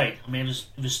 But you're right. I mean, it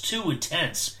was too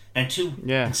intense and too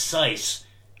concise.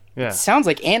 Yeah. It sounds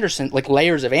like Anderson, like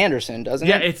layers of Anderson, doesn't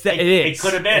Yeah, it? it is. It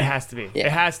could have been. It has to be. Yeah.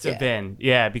 It has to have been.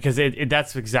 Yeah, because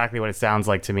that's exactly what it sounds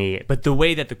like to me. But the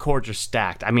way that the chords are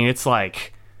stacked, I mean, it's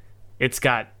like, it's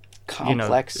got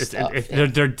Complex stuff.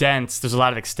 They're dense. There's a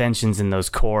lot of extensions in those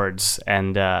chords,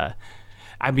 and I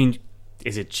mean,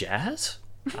 is it jazz?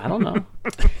 I don't know.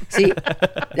 See,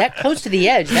 that close to the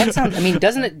edge. That sounds. I mean,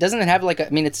 doesn't it have like? I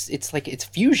mean, it's like it's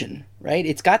fusion, right?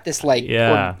 It's got this like,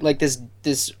 like this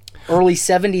early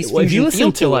 '70s fusion. Well, if you listen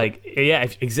feel to it. like,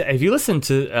 if you listen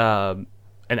to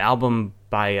an album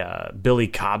by Billy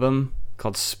Cobham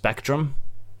called Spectrum,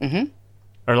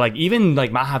 or like even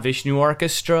like Mahavishnu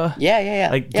Orchestra,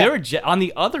 they were on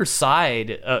the other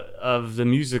side of the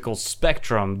musical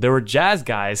spectrum. There were jazz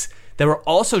guys that were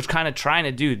also kind of trying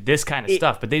to do this kind of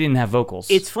stuff, but they didn't have vocals.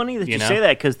 It's funny that you say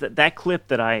that, because that clip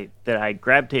that I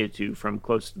gravitated to from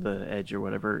Close to the Edge or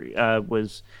whatever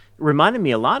reminded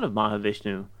me a lot of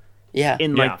Mahavishnu. Yeah.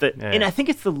 And I think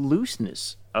it's the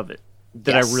looseness of it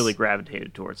that I really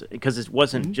gravitated towards it, because it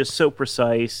wasn't just so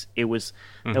precise. It was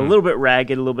a little bit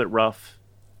ragged, a little bit rough.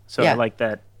 So I like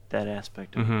that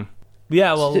aspect of it.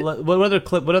 Yeah. Well, what other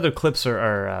clips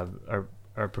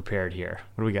are prepared here?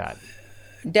 What do we got?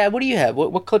 Dad, what do you have?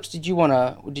 What clips did you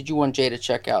want Jay to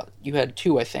check out? You had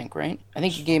 2, I think, right? I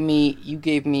think you gave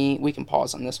me. We can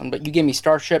pause on this one, but you gave me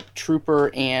Starship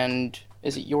Trooper and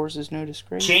is it Yours Is No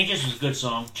Disgrace? Changes was a good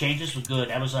song. Changes was good.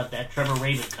 That was that Trevor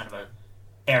Rabin kind of a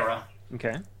era.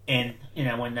 Okay. And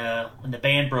when the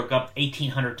band broke up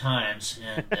 1,800 times,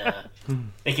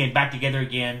 and they came back together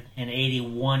again in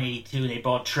 81, 82, they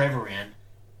brought Trevor in.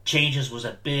 Changes was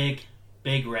a big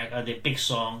record, the big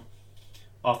song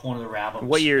off one of their albums.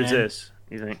 What year is this,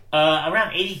 you think?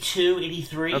 Around 82,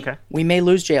 83. Okay. We may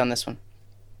lose Jay on this one.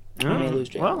 We may lose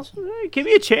Jay on this one. Give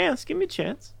me a chance.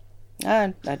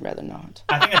 I'd rather not.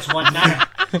 I think it's one.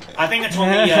 I think it's one.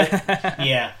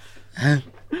 Yeah.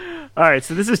 All right,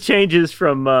 so this is Changes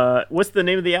from what's the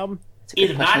name of the album?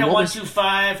 Either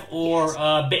 90125 or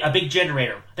a Big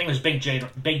Generator. I think it was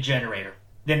Big Generator.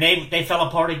 Then they fell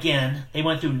apart again. They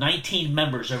went through 19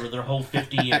 members over their whole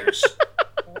 50 years.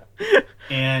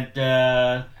 And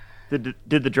did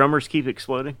the drummers keep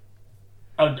exploding?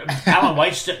 Alan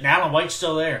White's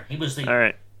still there. He was the all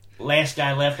right. last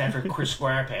guy left after Chris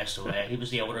Squire passed away. He was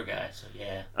the older guy. So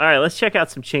yeah. All right, let's check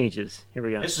out some Changes. Here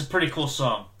we go. This is a pretty cool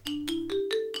song.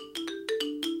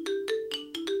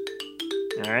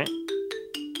 All right.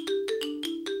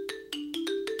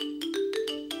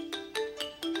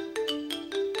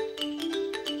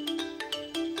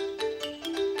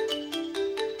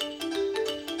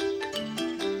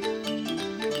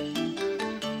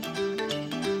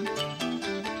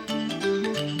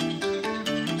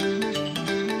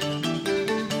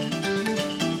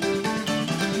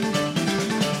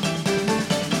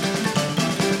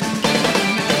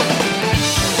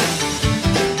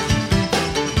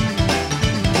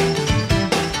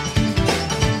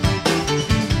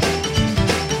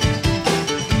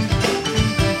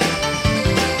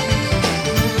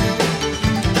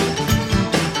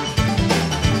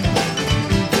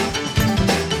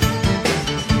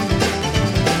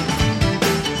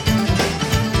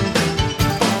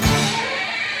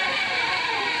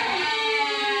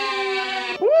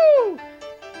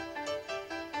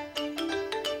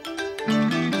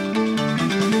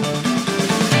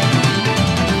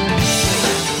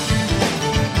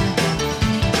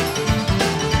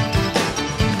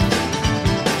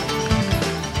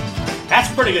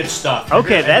 Pretty good stuff.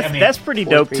 Okay, that's pretty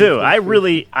dope too.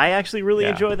 I actually really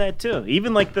Yeah. enjoy that too.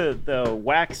 Even like the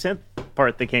whack synth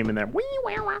part that came in there.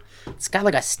 It's got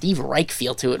like a Steve Reich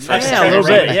feel to it. For That's a Yeah, a second. little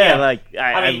Right, bit. yeah. Yeah, like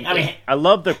I I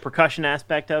love the percussion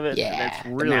aspect of it. Yeah, That's the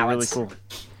really mallets. cool.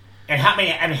 And how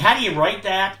do you write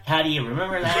that? How do you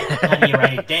remember that? How do you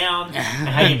write it down? And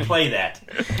how do you play that?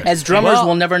 As drummers, Well-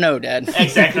 we'll never know, Dad.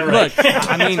 Exactly right. Look,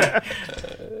 I mean,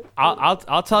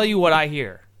 I'll tell you what I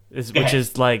hear, which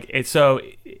is like it's so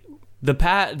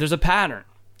there's a pattern,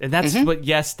 and that's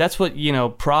that's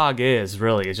what prog is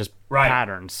really. It's just Right.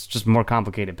 patterns, just more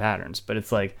complicated patterns. But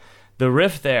it's like the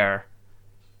riff there.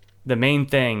 The main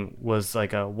thing was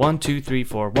like a 1 2 3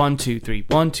 4 1 2 3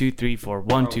 1 2 3 4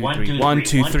 1 2 3 1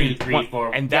 2 3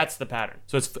 1, and that's the pattern.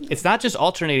 So it's not just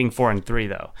alternating 4 and 3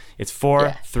 though. It's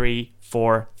 4 3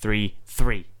 4 3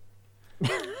 3,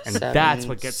 and that's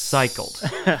what gets cycled.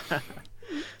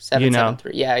 7 7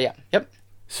 3. Yeah. Yep.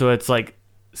 So it's like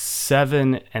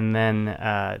 7 and then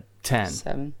 10,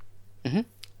 7.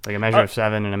 like a measure of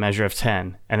 7 and a measure of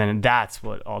 10, and then that's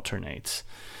what alternates.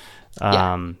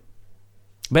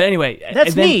 But anyway, That's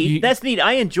and then neat. That's neat.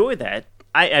 I enjoy that.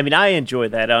 I mean, I enjoy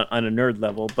that on a nerd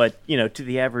level, but to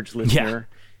the average listener,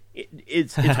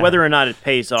 it's whether or not it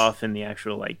pays off in the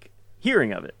actual like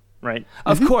hearing of it, right?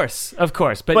 Of course.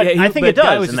 But I think it does.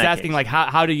 I was in just that asking, case. like,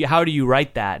 how do you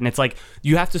write that? And it's like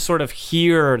you have to sort of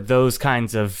hear those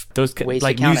kinds of Ways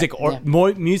like to count music it, or yeah.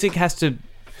 more music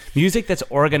that's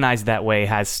organized that way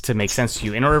has to make sense to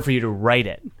you in order for you to write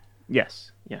it.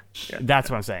 Yes. Yeah. That's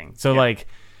what I'm saying. So like,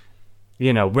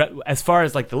 you know, as far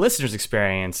as like the listener's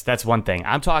experience, that's one thing.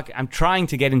 I'm trying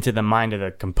to get into the mind of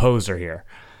the composer here.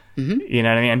 You know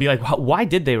what I mean? And be like, why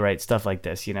did they write stuff like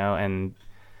this? You know, and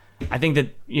I think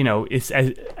that, you know, it's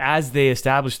as they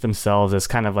establish themselves as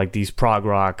kind of like these prog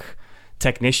rock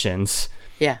technicians.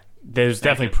 Yeah. There's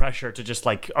definitely pressure to just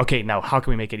like, okay, now how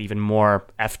can we make it even more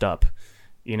effed up?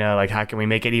 You know, like how can we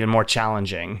make it even more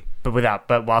challenging, but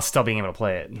while still being able to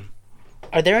play it?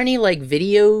 Are there any like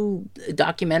video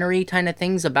documentary kind of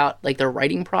things about like their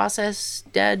writing process,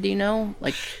 Dad? Do you know?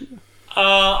 Like,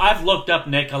 I've looked up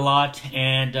Nick a lot,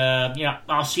 and you know,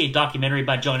 I'll see a documentary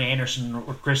by John Anderson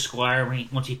or Chris Squire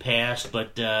once he passed,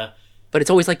 but it's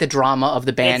always like the drama of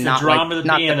the band, it's the not drama like of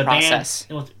not yeah, the process.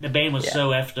 The band was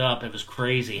so effed up, it was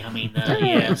crazy. I mean,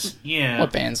 yes, yeah.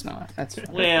 What band's not? That's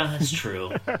Well, that's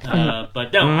true.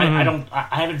 But no, I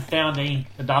haven't found a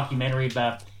documentary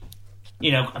about.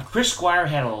 You know, Chris Squire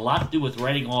had a lot to do with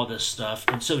writing all this stuff,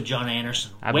 and so John Anderson.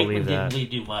 I Wakeman believe that. didn't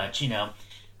really do much. You know,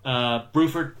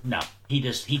 Bruford, no, he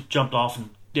jumped off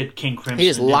and did King Crimson. he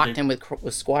just locked in with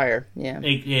Squire. Yeah.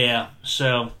 Yeah.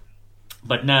 So,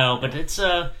 but it's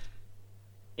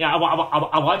yeah.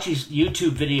 I watch these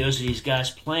YouTube videos of these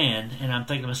guys playing, and I'm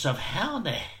thinking to myself, how in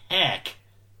the heck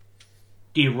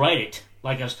do you write it?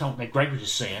 Like Greg was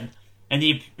just saying. And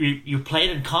you play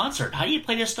it in concert. How do you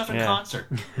play this stuff in concert?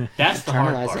 That's the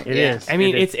hard part. It is. I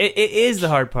mean, it is the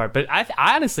hard part, but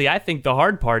honestly, I think the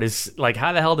hard part is like,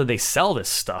 how the hell did they sell this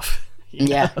stuff?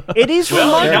 Yeah. It is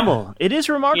Well, remarkable. It is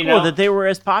remarkable you know- that they were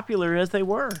as popular as they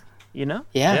were. You know.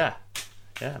 Yeah.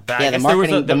 But I Yeah,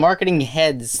 guess the marketing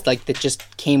heads like that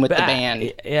just came with the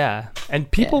band. Yeah, and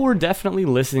people were definitely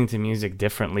listening to music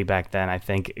differently back then. I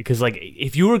think because like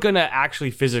if you were gonna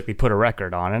actually physically put a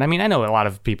record on it, I mean, I know a lot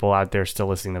of people out there still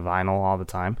listening to vinyl all the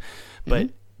time, but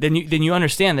then you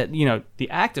understand that, you know, the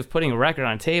act of putting a record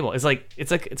on a table is like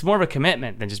it's more of a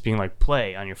commitment than just being like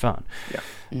play on your phone.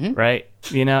 Yeah. Right.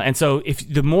 You know, and so if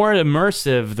the more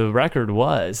immersive the record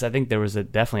was, I think there was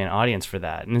definitely an audience for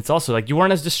that, and it's also like you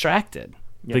weren't as distracted.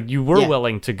 Yeah. Like you were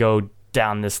willing to go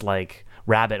down this like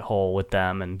rabbit hole with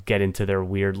them and get into their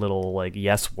weird little like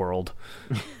Yes world.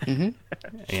 You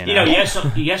know,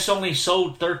 Yes only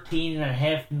sold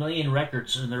 13.5 million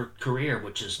records in their career,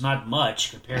 which is not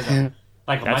much compared to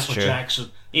like a That's Michael true.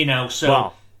 Jackson. You know, so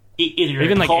Well, either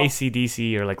even like cult-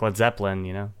 AC/DC or like Led Zeppelin,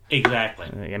 you know. exactly.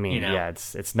 I mean, you know, yeah,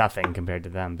 it's nothing compared to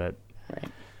them, but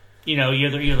you know,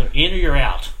 you're either in or you're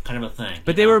out, kind of a thing.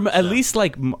 they were at least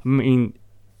like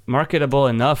marketable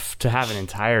enough to have an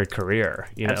entire career,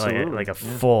 you know, Absolutely. like a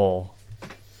full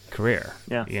career.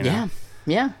 Yeah. You know?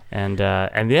 Yeah. And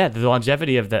yeah, the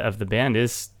longevity of the band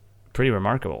is pretty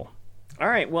remarkable. All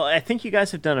right. Well, I think you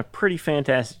guys have done a pretty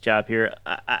fantastic job here.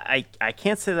 I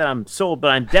can't say that I'm sold, but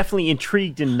I'm definitely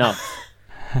intrigued enough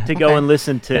to go and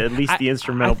listen to at least the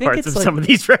instrumental I think parts it's of some of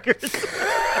these records.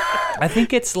 I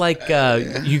think it's like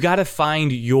you got to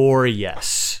find your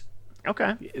yes.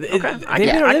 Okay. They've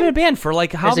been a band for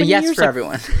like how There's a many yes years? for Like,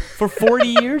 everyone. for 40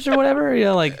 years or whatever, you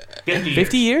know, like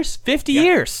 50 years. 50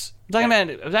 years. I'm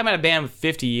talking about a band with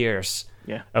 50 years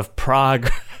of prog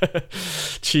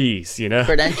cheese, you know.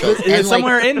 Credentials. It's And,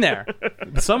 somewhere like, in there.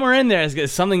 Somewhere in there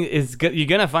is something you're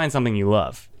going to find something you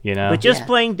love, you know. But just Yeah.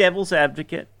 playing devil's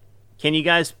advocate, can you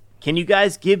guys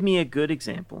give me a good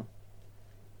example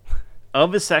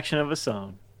of a section of a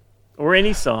song or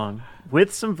any song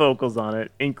with some vocals on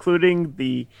it, including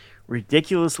the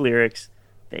ridiculous lyrics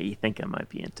that you think I might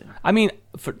be into? I mean,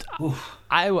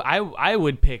 I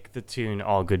would pick the tune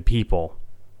 "All Good People."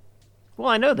 Well,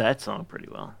 I know that song pretty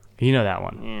well. You know that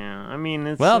one. Yeah, I mean,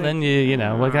 it's Well, like, then you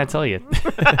know what can I tell you?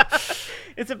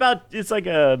 it's like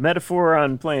a metaphor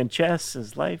on playing chess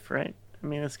as life, right? I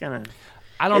mean, it's kind of.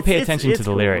 I don't pay attention to the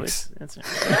cool. lyrics. It's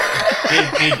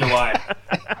Neither do I.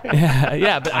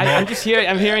 Yeah, but I'm just hearing.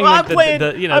 I'm hearing Well, like I'm playing, the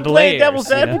I'm the playing layers, devil's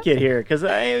you know? advocate here because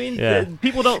I mean, Yeah.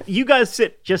 people don't. You guys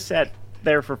sat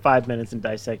there for 5 minutes and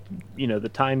dissect, you know, the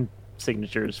time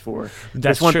signatures for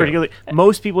That's this one true. particular.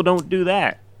 Most people don't do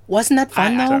that. Wasn't that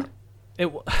fun though?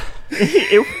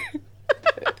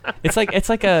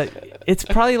 It's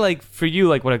probably like for you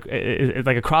like it's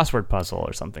like a crossword puzzle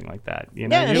or something like that. You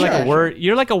know, Yeah, you're like sure. a word.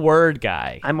 You're like a word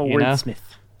guy. I'm a you know? wordsmith.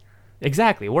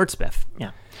 Exactly, wordsmith.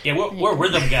 Yeah. Yeah, we're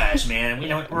rhythm guys, man. We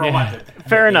know we're all about the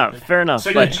Fair enough.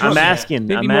 So But you're I'm true. asking.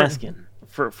 Maybe I'm more- asking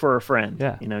for a friend.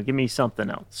 Yeah. Give me something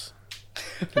else.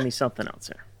 Give me something else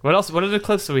here. What else? What other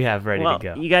clips do we have ready to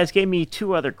go? You guys gave me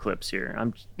 2 other clips here.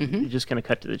 I'm just going to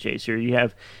cut to the chase here. You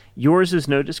have Yours is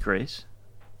No Disgrace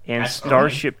and That's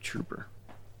Starship Trooper.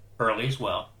 Early as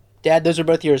well. Dad, those are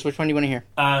both yours. Which one do you want to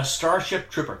hear? Starship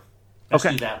Trooper. Let's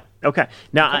do that one. Okay.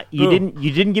 Now you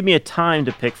didn't give me a time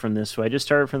to pick from this, so I just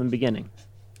started from the beginning.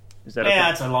 Is that okay?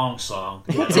 Yeah, it's a long song.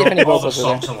 See if any All the vocals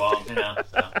are songs are long,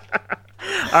 So.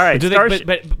 All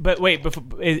right. But wait,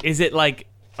 is it like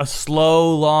a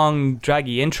slow, long,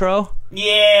 draggy intro?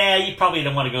 Yeah, you probably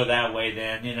don't want to go that way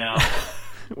then,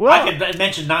 Well, I could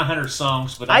mention 900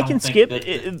 songs, but I can don't skip.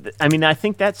 think that, I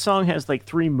think that song has like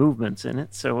 3 movements in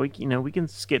it, so we can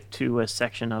skip to a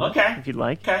section of it if you'd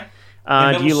like. Okay.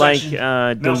 Do you like middle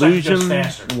section goes Delusion,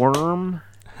 faster. Worm?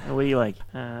 What do you like?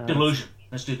 Delusion.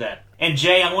 Let's do that. And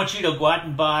Jay, I want you to go out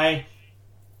and buy.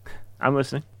 I'm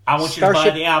listening. I want you to buy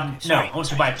Starship- the album. I want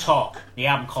you to buy Talk. The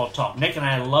album called Talk. Nick and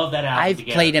I love that album I've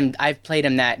together. played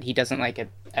him that. He doesn't like it.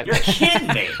 You're kidding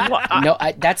me. No,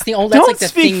 that's the only. That's like the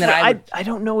thing that I would, I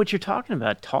don't know what you're talking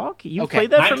about. Talk? You Okay.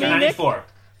 played that for me, Nick? 1994.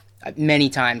 many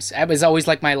times. I was always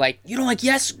like you don't like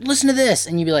Yes, listen to this,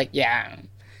 and you'd be like, yeah.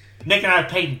 Nick and I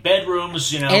paid in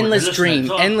bedrooms, Endless listening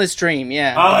to dream, Talk.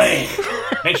 yeah. Oh,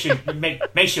 yeah.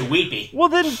 makes you weepy. Well,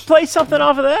 then play something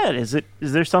off of that. Is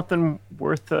there something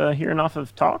worth hearing off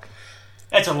of Talk?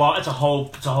 It's a whole thing. It's a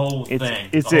whole an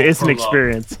prologue.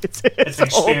 experience. It's It's an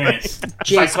experience.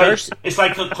 Jay, It's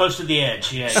like close to the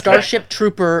edge. Yeah. Starship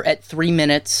Trooper at 3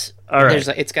 minutes. All right.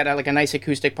 It's got a nice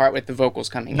acoustic part with the vocals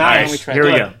coming. Nice. Why don't we try Here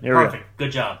we that? go. Here we go. Perfect.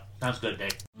 Good job. Sounds good,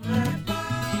 Nick.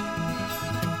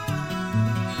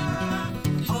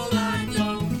 All I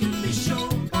know can be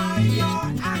shown by your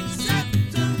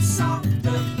acceptance of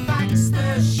the facts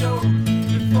that show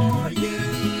before you.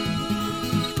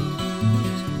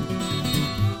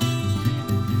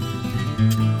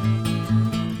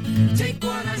 Take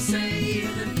what I say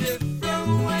in a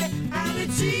different way, and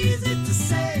it's easy to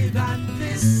say that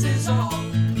this is all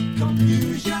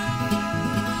confusion.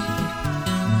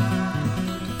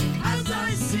 As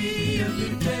I see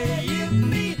every day in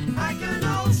me, I can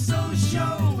also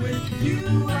show it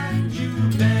you, and you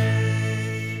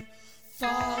may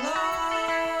follow.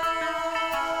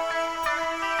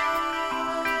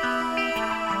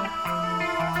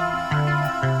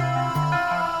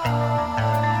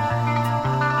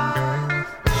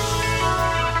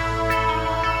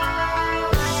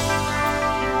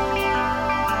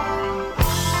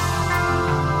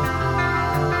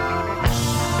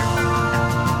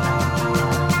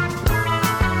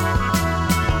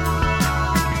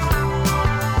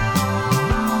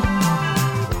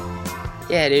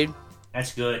 Yeah, dude.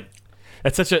 That's good.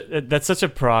 That's such a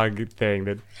prog thing.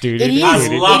 That dude. It is. I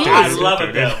It is. love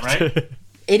it though, right?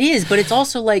 It is, but it's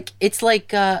also like it's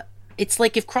like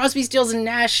if Crosby, Stills and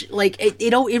Nash, like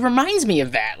it reminds me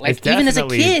of that. Like It's even as a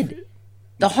definitely- kid,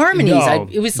 the harmonies. No,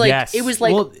 It was like yes.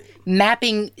 well,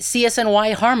 mapping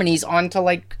CSNY harmonies onto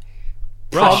like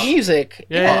Rush. prog music.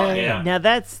 Yeah. Yeah. Now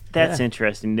that's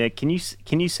interesting, Nick. Can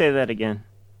you say that again?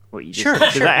 What you just Sure, said?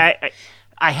 'Cause sure.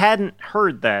 I hadn't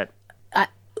heard that.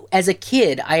 As a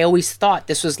kid, I always thought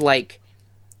this was like.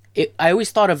 I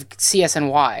always thought of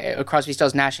CSNY, Crosby,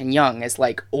 Stills, Nash and Young, as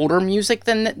like older music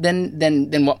than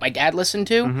what my dad listened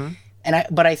to. And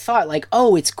but I thought like,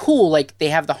 oh, it's cool. Like they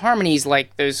have the harmonies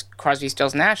like those Crosby,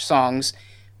 Stills, Nash songs,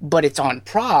 but it's on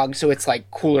prog, so it's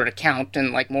like cooler to count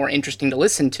and like more interesting to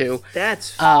listen to.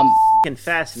 That's f***ing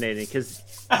fascinating. Because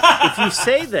if you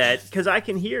say that, because I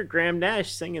can hear Graham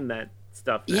Nash singing that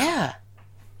stuff now. Yeah.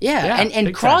 Yeah, And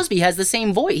big Crosby has the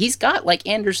same voice. He's got like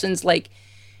Anderson's like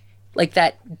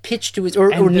that pitch to his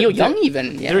or And Neil the- Young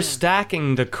even. Yeah. They're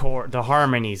stacking the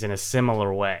harmonies in a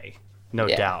similar way, no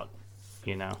Yeah. doubt.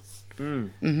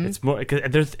 It's more because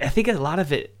there's. I think a lot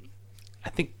of it. I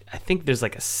think there's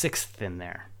like a sixth in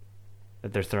there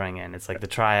that they're throwing in. It's like the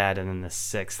triad and then the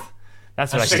sixth.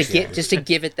 That's what I just think. to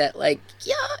give it that like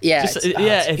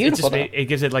it's beautiful. It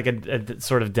gives it like a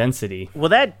sort of density. Well,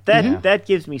 that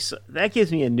gives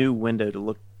me a new window to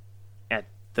look at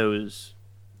those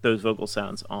vocal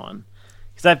sounds on,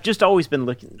 because I've just always been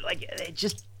looking like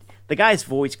the guy's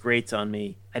voice grates on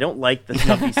me. I don't like the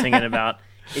stuff he's singing about.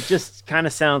 It just kind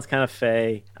of sounds kind of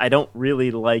fey. I don't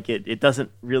really like it. It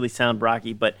doesn't really sound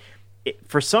rocky, but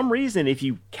for some reason, if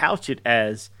you couch it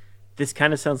as this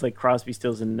kind of sounds like Crosby,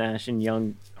 Stills, and Nash and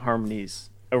Young harmonies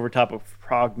over top of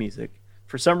prog music,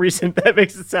 for some reason that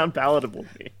makes it sound palatable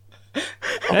to me.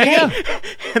 Okay,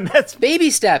 And that's baby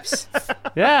steps.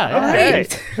 Yeah.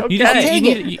 right.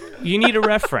 okay. You need a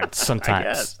reference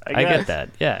sometimes. I I guess. get that.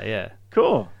 Yeah.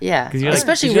 Cool. Yeah, 'Cause you're like-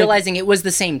 especially 'cause you're like- realizing it was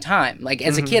the same time. Like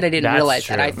as a kid, I didn't That's realize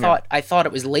that. true. I thought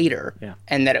it was later, Yeah.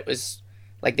 and that it was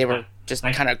like they were just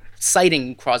kind of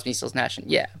citing Crosby, Stills, Nash. And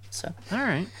yeah, so All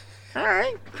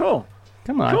right. Cool.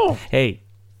 Come on. Cool. Hey,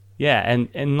 yeah,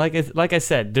 and like I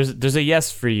said, there's a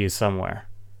yes for you somewhere.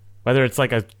 Whether it's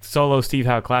like a solo Steve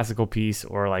Howe classical piece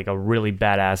or like a really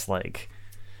badass like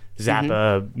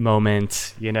Zappa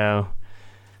moment, you know.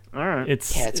 All right.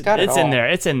 it's got it it's in all. there.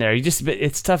 It's in there.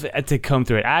 It's tough to comb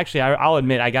through it. Actually, I'll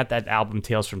admit I got that album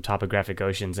Tales from Topographic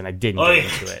Oceans and I didn't Oh, get yeah.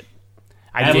 into it.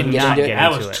 I did was- not that get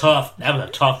That into was it. tough. That was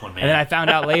a tough one, man. And then I found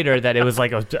out later that it was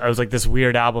like this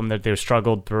weird album that they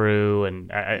struggled through,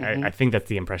 and I think that's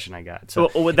the impression I got. So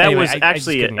Well, that anyway, was I just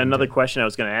actually couldn't get another into it. question I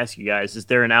was going to ask you guys. Is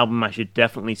there an album I should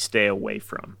definitely stay away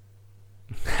from?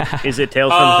 Is it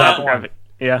Tales from Topographic?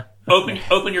 Yeah.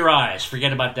 Open your eyes.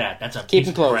 Forget about that. That's a Keep piece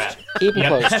them of closed. crap. Keep them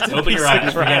Yep. closed. Open your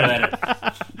eyes. Forget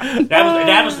about it.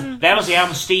 That was the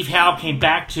album Steve Howe came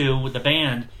back to with the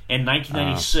band in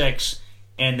 1996,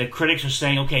 and the critics were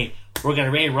saying, "Okay, we're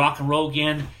gonna ready to rock and roll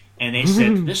again," and they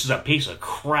said, "This is a piece of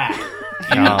crap."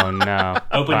 Oh no!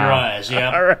 Open your eyes.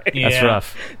 Yeah. All right. Yeah. That's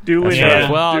rough. Duly That's Yeah. rough.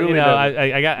 noted. Well, Duly you know,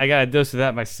 noted. I got a dose of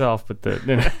that myself, with the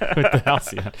with the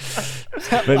Halcyon.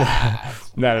 But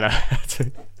no.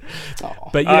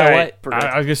 But you All know right, what?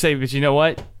 I was gonna say, but you know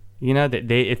what? You know that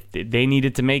they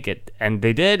needed to make it, and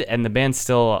they did, and the band's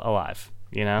still alive.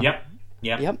 You know. Yep.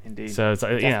 Yep. Indeed. So it's you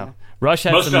know, Definitely. Rush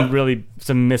had Most some of- really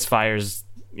some misfires.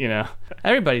 You know,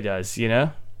 everybody does. You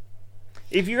know.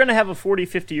 If you're going to have a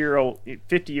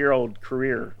 50-year-old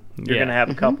career, you're Yeah. going to have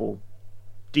a couple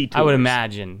detours. I would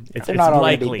imagine it's not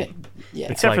already likely. big.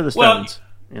 Yeah. Except for like- the Well, Stones.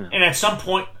 you know. And at some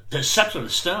point, except for the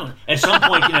Stone, at some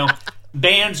point,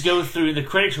 bands go through. The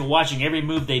critics are watching every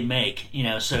move they make.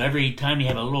 So every time you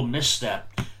have a little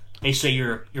misstep, they say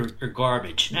you're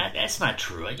garbage. That's not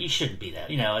true. You shouldn't be that.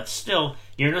 It's still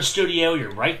you're in a studio,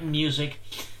 you're writing music.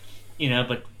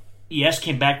 But Yes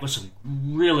came back with some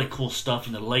really cool stuff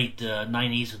in the late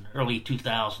 90s and early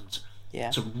 2000s.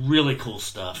 Yeah. Some really cool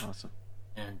stuff. Awesome.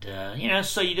 And,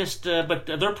 so you just, but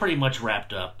they're pretty much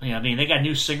wrapped up. They got a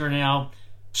new singer now.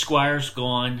 Squire's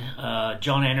gone.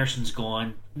 John Anderson's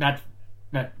gone. Not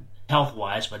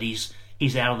health-wise, but he's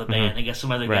out of the band. They got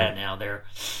some other guy Right. now there.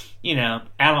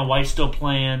 Alan White's still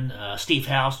playing. Steve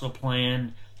Howe still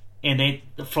playing. And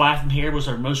The Fly From Here was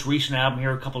our most recent album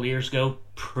here a couple of years ago.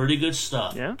 Pretty good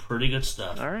stuff. Yeah? Pretty good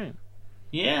stuff. All right.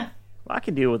 Yeah. Well, I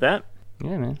can deal with that.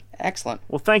 Yeah, man. Excellent.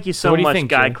 Well, thank you so what do you much, think,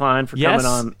 Guy Jay? Kline, for Yes?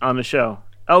 coming on the show.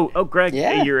 Oh, Greg,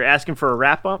 Yeah. you're asking for a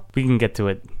wrap-up? We can get to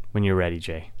it when you're ready,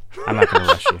 Jay. I'm not going to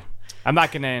rush you. I'm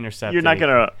not going to intercept. You're not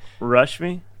going to rush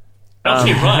me? Don't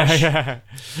say rush.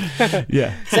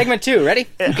 Yeah. Segment 2. Ready?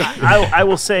 I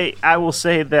will say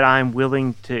that I'm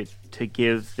willing to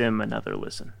give them another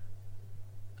listen.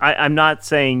 I'm not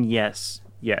saying yes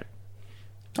yet,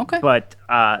 Okay. but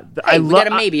Hey, we got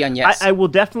a maybe on yes. I will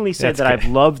definitely say That's that good.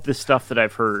 I've loved the stuff that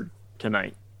I've heard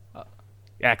tonight.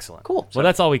 Excellent. Cool. Well,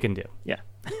 that's all we can do. Yeah,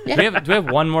 Do we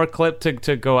have one more clip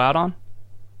to go out on?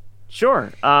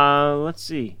 sure. Let's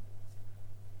see.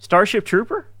 Starship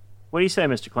Trooper. What do you say,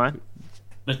 Mr. Klein?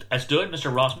 Let's do it,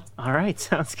 Mr. Rossman. All right,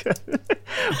 sounds good.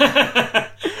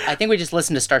 I think we just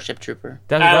listened to Starship Trooper.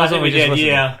 That I was think what we just did, listened to.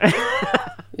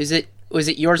 yeah. Was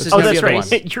it yours? Is Oh, no that's the other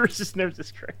disgrace? right. Yours is no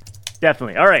disgrace.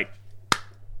 Definitely. All right.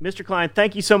 Mr. Klein,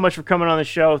 thank you so much for coming on the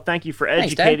show. Thank you for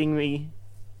Thanks, Dad. educating me.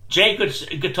 Jay,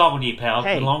 good talking to you, pal.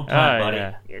 Hey. Been a long time, buddy.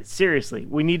 Yeah. Yeah, seriously,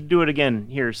 we need to do it again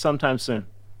here sometime soon.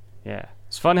 Yeah.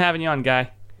 It's fun having you on,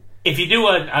 Guy. If you do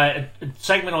a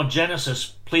segment on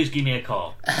Genesis, please give me a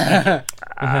call. Not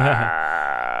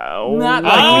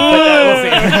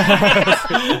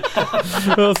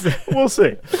We'll see. We'll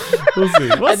see. We'll see.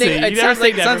 We'll I see. think You it never sounds say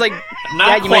like never.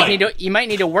 Not you quite. might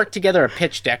need to work together a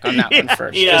pitch deck on that one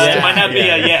first. Yeah, it might not be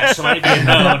a yes. It might be a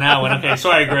no on that one. Okay,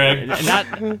 sorry, Greg.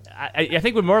 I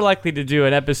think we're more likely to do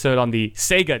an episode on the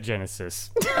Sega Genesis.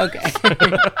 Okay.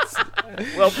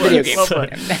 Well put. Video game. Well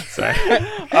put.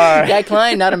 Guy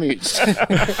Kline, not amused. All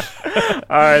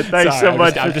right. Thanks Sorry, so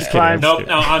much, I'm Mr. just Klein. kidding.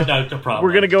 No, I'm no problem.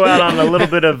 We're gonna go out on a little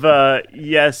bit of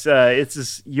yes.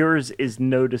 Yours is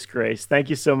no disgrace. Thank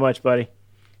you so much, buddy.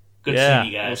 Good Yeah.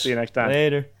 seeing you guys. We'll see you next time.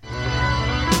 Later.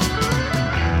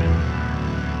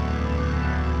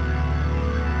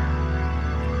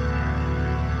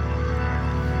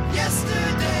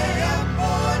 Yesterday a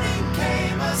morning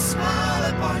came, a smile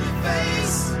upon your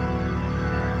face.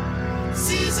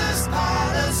 Caesar's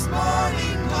palace,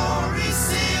 morning glory,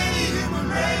 city, human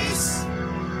race.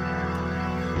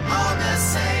 On a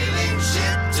sailing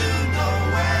ship to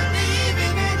nowhere,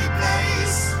 leaving any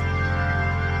place.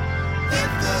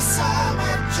 If the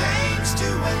summer changed to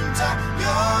a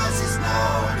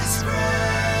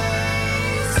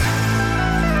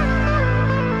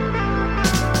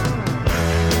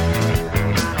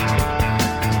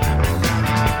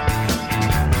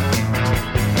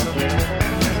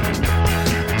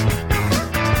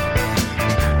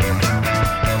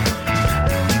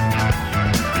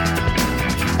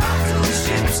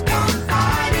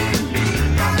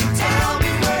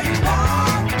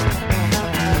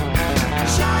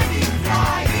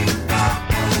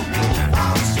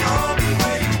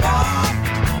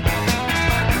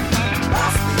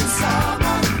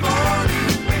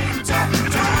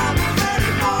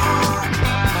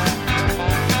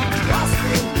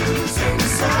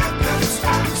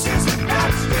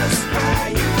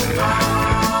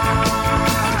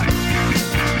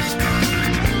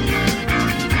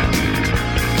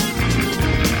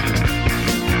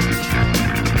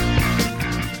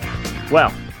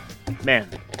Well, man,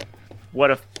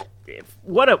 what a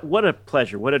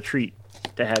pleasure, what a treat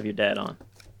to have your dad on,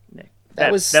 Nick.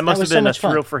 That must have so been a much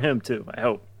fun. thrill for him too. I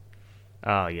hope.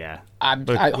 Oh yeah.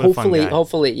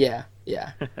 Hopefully, yeah.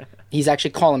 He's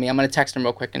actually calling me. I'm gonna text him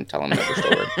real quick and tell him that we're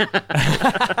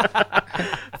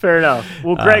still Fair enough.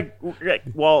 Well, Greg,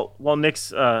 while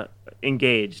Nick's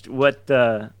engaged,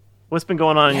 what's been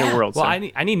going on in your world? Well,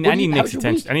 son? I need Nick's your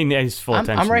attention. week? I need his full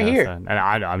attention. I'm right though, here. so-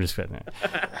 I'm just kidding.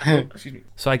 Excuse me.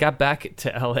 So I got back to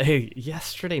LA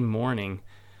yesterday morning,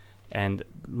 and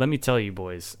let me tell you,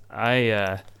 boys,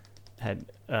 I had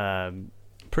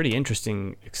pretty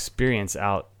interesting experience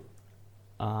out.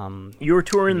 You were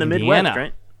touring the Indiana. Midwest,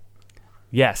 right?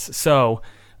 Yes. So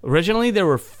originally there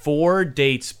were 4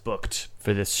 dates booked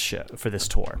for this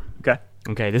tour. Okay.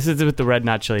 Okay, this is with the Red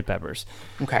Hot Chili Peppers.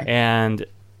 Okay. And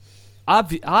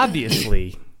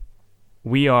obviously,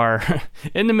 we are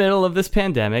in the middle of this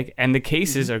pandemic, and the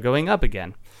cases are going up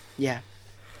again. Yeah.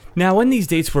 Now, when these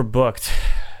dates were booked,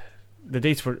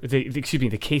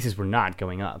 the cases were not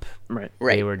going up. Right.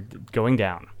 Right. They were going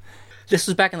down. This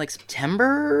was back in like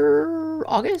September,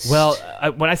 August. Well,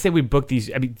 when I say we booked these,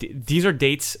 I mean these are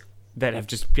dates that have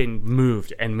just been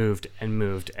moved and moved and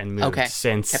moved and moved okay.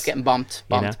 since. Kept getting bumped.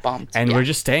 And yeah. we're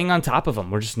just staying on top of them.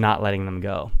 We're just not letting them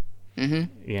go.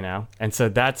 Mm-hmm. You know, and so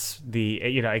that's the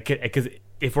because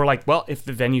if we're like, well, if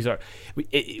the venues are,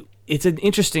 it's an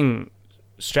interesting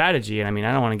strategy, and I mean,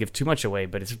 I don't want to give too much away,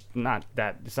 but it's not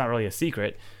really a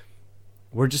secret.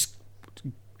 We're just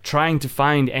trying to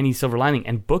find any silver lining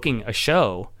and booking a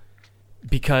show,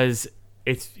 because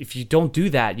if you don't do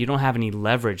that, you don't have any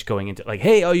leverage going into like,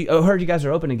 hey, I heard you guys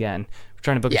are open again. We're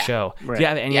trying to book a show. Right. Do you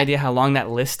have any idea how long that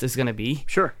list is going to be?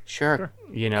 Sure.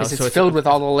 You know, Because so it's filled with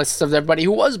all the lists of everybody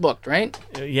who was booked, right?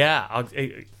 Yeah,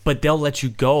 but they'll let you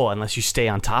go unless you stay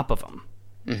on top of them,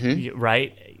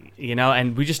 right? You know,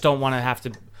 and we just don't want to have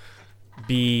to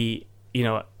be,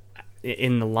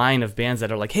 in the line of bands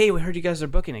that are like, hey, we heard you guys are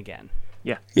booking again.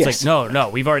 Yeah. It's like, no,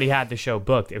 we've already had the show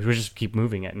booked. We just keep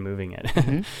moving it and moving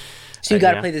it. So you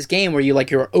got to play this game where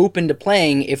you're open to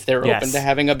playing if they're open to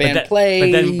having a band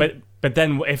play. But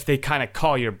then if they kind of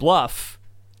call your bluff,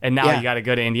 and now you got to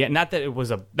go to Indiana. Not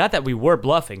that we were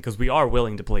bluffing, because we are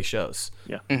willing to play shows.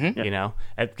 Yeah. You know,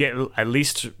 at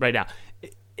least right now.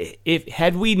 If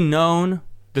had we known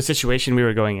the situation we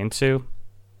were going into,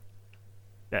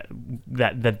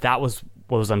 that was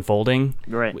what was unfolding,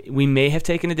 right, we may have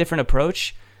taken a different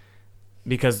approach,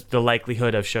 because the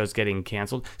likelihood of shows getting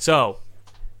canceled. So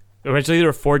originally there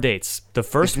were 4 dates. The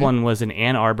first one was in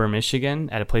Ann Arbor, Michigan,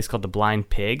 at a place called the Blind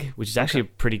Pig, which is actually a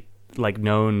pretty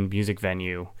known music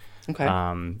venue. Okay.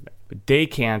 They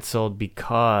canceled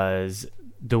because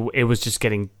it was just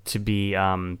getting to be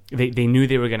they knew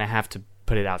they were going to have to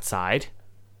put it outside.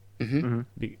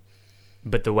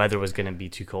 But the weather was going to be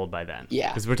too cold by then. Yeah.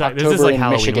 Because we're talking, this is like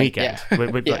Halloween weekend.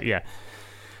 Yeah.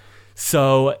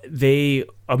 So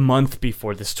a month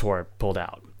before this tour pulled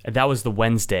out. And that was the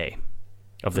Wednesday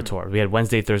of the tour. We had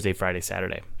Wednesday, Thursday, Friday,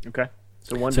 Saturday. Okay.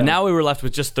 So now we were left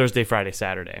with just Thursday, Friday,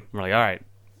 Saturday. We're like, all right,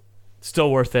 still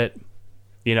worth it.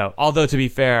 Although to be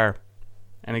fair,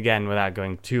 and again, without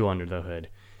going too under the hood,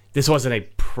 this wasn't a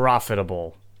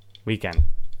profitable weekend,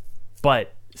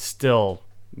 but still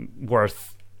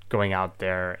worth going out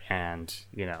there and,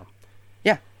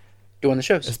 doing the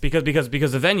shows. It's because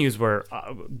the venues were,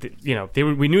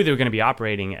 we knew they were going to be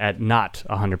operating at not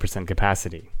 100%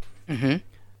 capacity. Mm-hmm.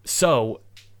 So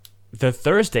the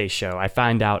Thursday show, I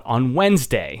find out on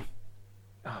Wednesday,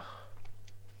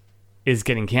 is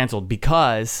getting canceled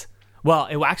because, well,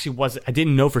 it actually was. I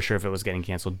didn't know for sure if it was getting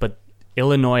canceled, but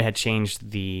Illinois had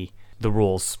changed the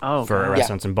rules for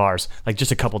restaurants and bars like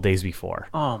just a couple days before.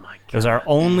 Oh my god! It was our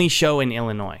only show in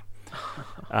Illinois,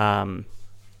 and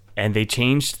they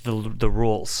changed the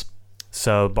rules,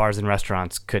 so bars and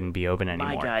restaurants couldn't be open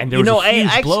anymore. My God. And there was a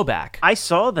huge blowback. I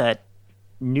saw that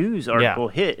news article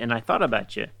hit, and I thought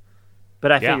about you,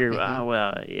 but I figured,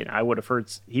 I would have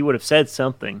heard. He would have said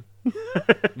something.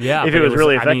 If it was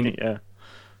really affecting.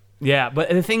 Yeah, but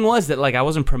the thing was that I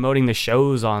wasn't promoting the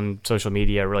shows on social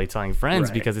media, really telling friends,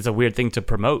 because it's a weird thing to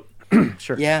promote.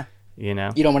 Sure. Yeah. You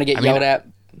don't want to get yelled at.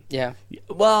 Yeah.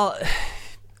 Well,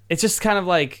 it's just kind of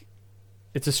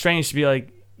it's a strange to be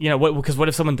because what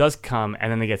if someone does come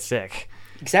and then they get sick?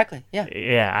 Exactly. Yeah.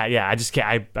 Yeah. I just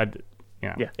can't.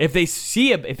 If they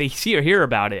see or hear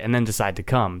about it and then decide to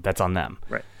come, that's on them.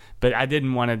 Right. But I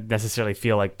didn't want to necessarily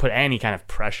feel put any kind of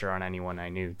pressure on anyone I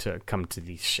knew to come to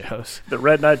these shows. The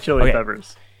Red Hot Chili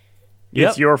Peppers.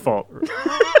 It's your fault.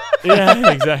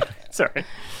 Yeah, exactly. Sorry.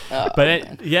 But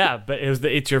it was the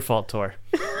It's Your Fault tour.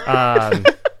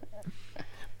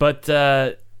 But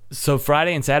So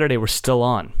Friday and Saturday were still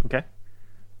on. Okay.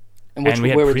 And And we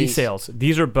had where were these? pre-sales.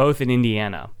 These were both in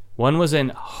Indiana. One was in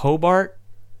Hobart,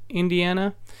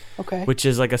 Indiana, Okay. which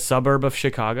is like a suburb of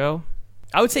Chicago.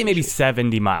 I would say maybe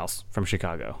 70 miles from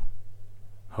Chicago.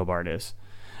 Hobart is.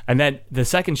 And then the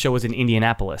second show was in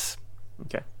Indianapolis.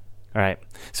 Okay. All right.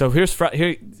 So here's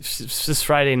this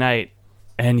Friday night,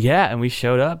 and we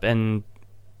showed up, and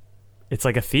it's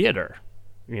like a theater,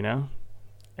 you know?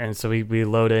 And so we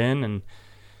load in, and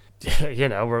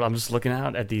I'm just looking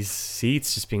out at these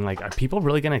seats, just being like, are people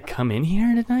really gonna come in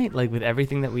here tonight? Like with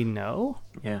everything that we know?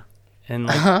 Yeah. And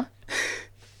like,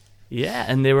 yeah,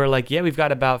 and they were like, yeah, we've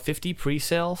got about 50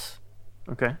 pre-sales.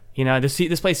 Okay.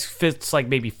 This place fits like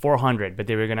maybe 400, but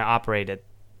they were gonna operate at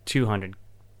 200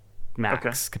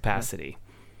 max capacity.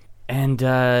 And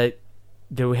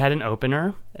we had an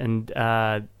opener, and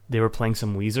they were playing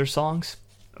some Weezer songs.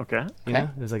 Okay. You know?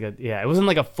 It was like it wasn't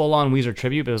like a full-on Weezer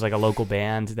tribute, but it was like a local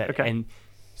band that. Okay. And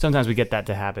sometimes we get that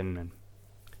to happen, and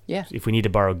Yeah. if we need to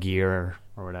borrow gear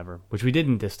or whatever, which we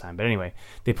didn't this time. But anyway,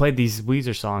 they played these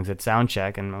Weezer songs at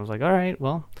soundcheck, and I was like, all right,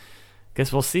 well,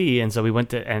 guess we'll see. And so we went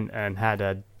to and had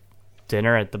a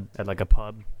dinner at like a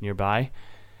pub nearby.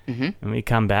 And we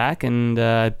come back and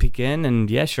peek in,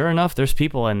 and sure enough, there's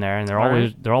people in there, and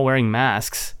they're all wearing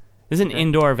masks. This is an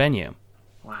indoor venue.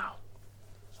 Wow.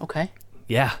 Okay.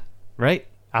 Yeah, right.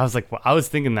 I was like, I was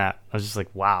thinking that. I was just like,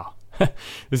 wow,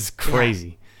 this is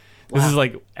crazy. This is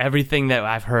like everything that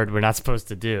I've heard we're not supposed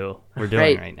to do. We're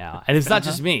doing right now, and it's not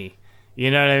just me.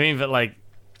 You know what I mean? But like,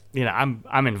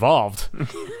 I'm involved.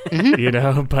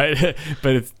 But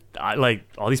it's like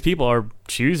all these people are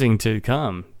choosing to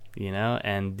come.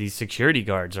 And these security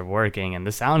guards are working, and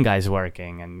the sound guy's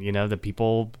working, and the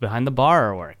people behind the bar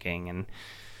are working, and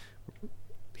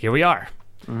here we are.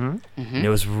 And it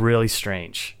was really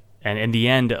strange. And in the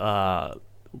end,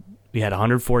 we had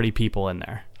 140 people in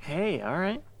there. Hey, all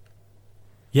right.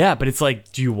 Yeah, but it's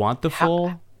like, do you want the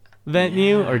full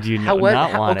venue, or do you not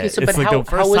want okay, it? so, It's but like how the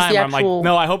first was time the where I'm actual... like,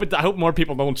 no, I hope more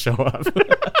people don't show up.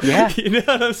 Yeah. You know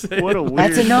what I'm saying? What a weird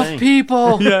That's enough thing.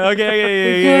 people. Yeah,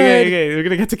 okay. We're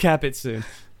gonna get to cap it soon.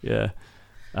 Yeah.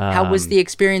 How was the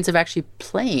experience of actually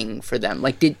playing for them?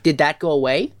 Like, did that go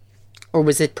away, or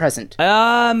was it present?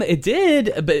 It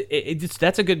did, but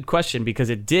that's a good question, because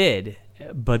it did.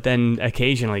 But then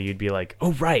occasionally you'd be like,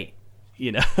 oh right,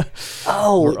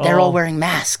 Oh, they're all wearing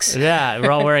masks. Yeah,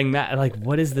 we're all wearing masks. Like,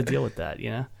 what is the deal with that?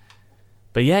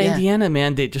 But yeah, Indiana,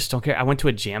 man, they just don't care. I went to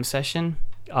a jam session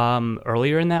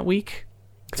earlier in that week,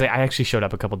 because I actually showed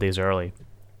up a couple days early,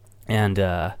 and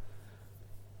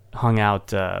hung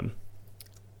out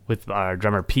with our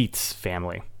drummer Pete's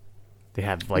family. They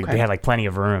had plenty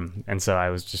of room, and so I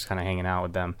was just kind of hanging out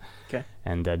with them,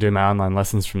 and doing my online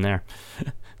lessons from there.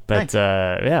 But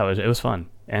Nice. it was fun.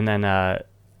 And then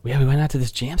we went out to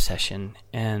this jam session,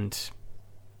 and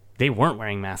they weren't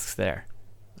wearing masks there.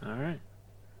 All right.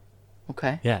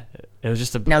 Okay. Yeah, it was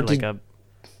just Now,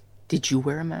 did you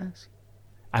wear a mask?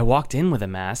 I walked in with a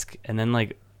mask, and then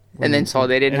And then saw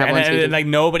they didn't have one. and like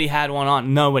nobody had one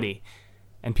on, nobody.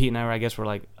 And Pete and I were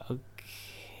like,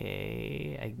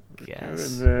 okay, I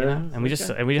guess. And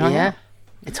we hung out.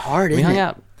 It's hard, We isn't hung it?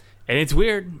 out, and it's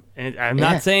weird. And I'm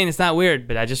not saying it's not weird,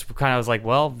 but I just kind of was like,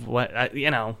 well, what,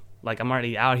 like I'm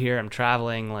already out here. I'm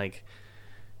traveling. Like,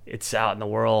 it's out in the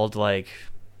world. Like,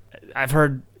 I've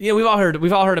heard, we've all heard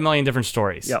a million different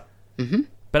stories. Yep.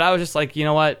 But I was just like, you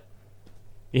know what?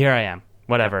 Here I am.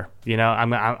 Whatever.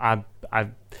 I'm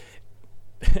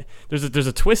there's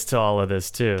a twist to all of this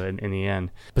too in the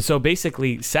end. But so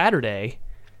basically Saturday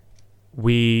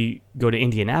we go to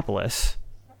Indianapolis,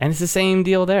 and it's the same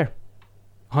deal there.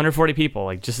 140 people,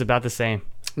 like just about the same.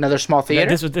 Another small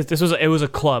theater? It was a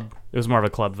club. It was more of a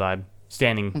club vibe.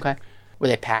 Standing. Okay. Were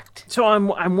they packed? So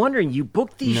I'm wondering, you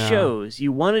booked these No. shows,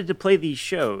 you wanted to play these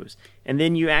shows, and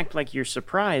then you act like you're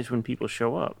surprised when people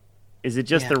show up. Is it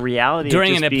just the reality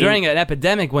During of an just being... during an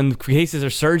epidemic when cases are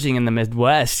surging in the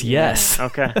Midwest? Yes.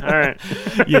 Okay. All right.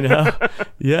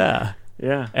 Yeah.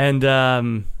 Yeah. And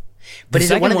But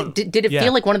is it one of one- did it yeah.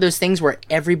 feel like one of those things where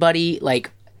everybody, like,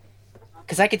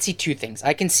 because I could see two things.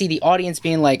 I can see the audience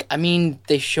being like, I mean,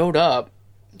 they showed up,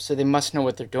 so they must know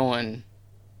what they're doing.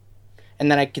 And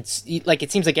then I could see, like,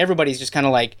 it seems like everybody's just kind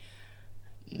of like,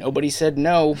 nobody said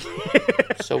no,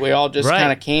 so we all just Right.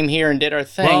 kind of came here and did our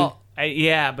thing. Well, but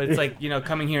it's like,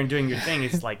 coming here and doing your thing.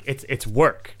 It's like it's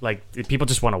work. Like, people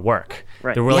just want to work.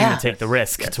 Right. They're willing Yeah. to take the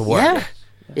risk to work.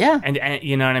 yeah, yeah. And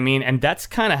you know what I mean? And that's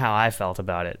kind of how I felt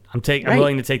about it. I'm Right.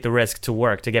 willing to take the risk to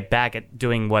work, to get back at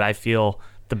doing what I feel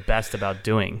the best about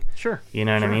doing. Sure. You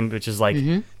know what I mean? Which is like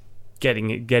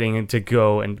getting to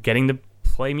go and getting to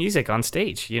play music on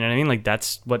stage. You know what I mean? Like,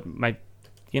 that's what my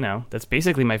that's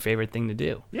basically my favorite thing to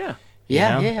do. Yeah.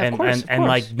 Yeah, you know? yeah, and, of course, and, of and course.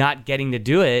 like not getting to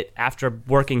do it after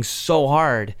working so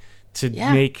hard to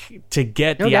Yeah.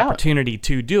 get No the doubt. opportunity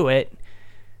to do it.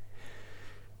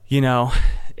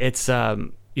 It's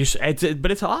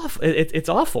but it's awful. It's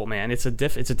awful, man. It's a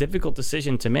difficult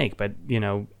decision to make. But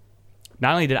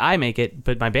not only did I make it,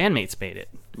 but my bandmates made it.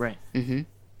 Right.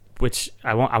 Which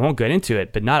I won't get into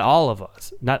it. But not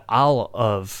all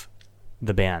of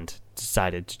the band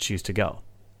decided to choose to go,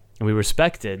 and we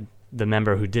respected the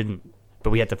member who didn't. But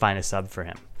we had to find a sub for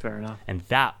him, Fair enough. and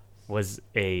that was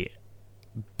a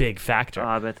big factor. Oh,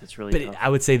 I bet that's really But tough. I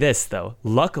would say this though.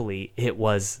 Luckily, it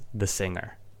was the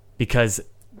singer, because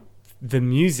the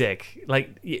music,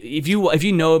 like if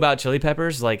you know about Chili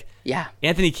Peppers, like Yeah.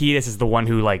 Anthony Kiedis is the one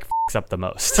who like fucks up the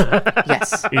most.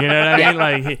 Yes. You know what I mean?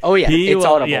 Like It's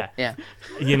audible. Yeah. Yeah.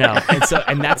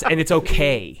 And it's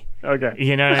okay. Okay.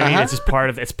 You know what I mean? It's just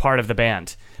part of the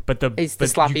band. But It's the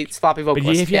sloppy vocalist.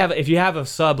 But if you yeah. have a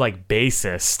sub like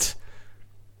bassist,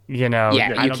 Yeah,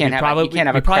 you can't have a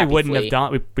we probably crappy wouldn't flea. have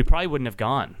gone. We probably wouldn't have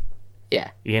gone. Yeah.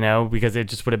 Because it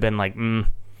just would have been like,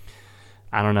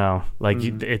 I don't know, like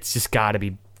it's just got to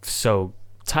be so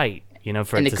tight,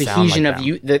 for And it the to sound cohesion like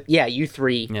of them. you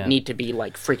three Yeah. need to be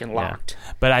like freaking locked.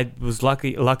 But I was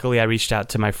luckily I reached out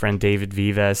to my friend David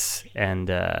Vives,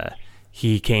 and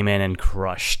he came in and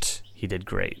crushed. He did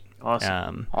great.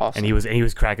 Awesome. Awesome. And he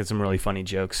was cracking some really funny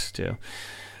jokes too.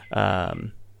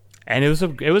 And it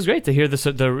was great to hear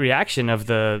the reaction of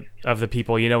the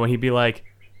people, when he'd be like,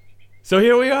 so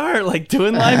here we are, like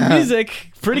doing live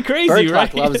music. Pretty crazy, Bird right?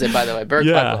 Clock loves it, by the way. Bird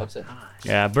Clock loves it.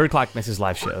 Yeah, Bird Clock misses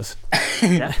live shows.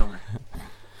 Definitely.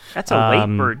 That's a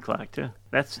late bird clock too.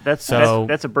 That's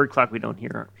a bird clock we don't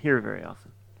hear very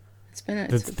often. It's been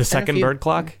The second Bird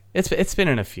Clock. It's been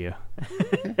in a few.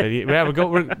 But yeah,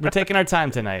 we're taking our time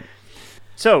tonight.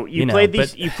 So you played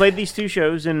these. but- You played these two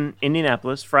shows in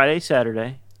Indianapolis, Friday,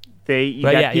 Saturday. You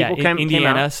got people came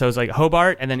Indiana. out. So it's like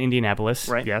Hobart and then Indianapolis.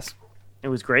 Right. Yes. It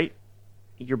was great.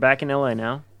 You're back in LA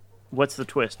now. What's the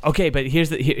twist? Okay, but here.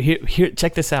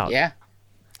 Check this out. Yeah.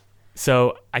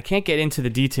 So I can't get into the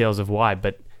details of why,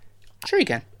 but Sure you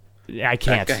can. I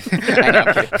can't. Okay. I know.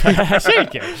 I'm kidding. Sure you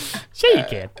can. Sure you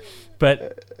can.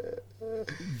 But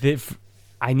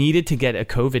I needed to get a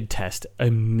COVID test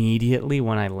immediately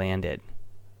when I landed,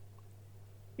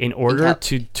 in order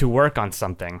Yeah. to work on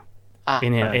something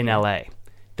in LA.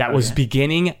 That was Okay.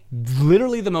 beginning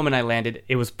literally the moment I landed.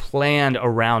 It was planned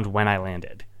around when I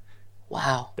landed.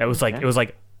 Wow. That was like, it's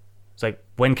like,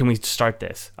 when can we start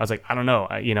this? I was like, I don't know.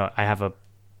 I have a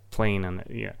plane on the,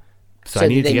 yeah. So I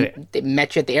needed to get it they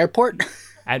met you at the airport?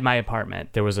 at my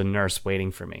apartment. There was a nurse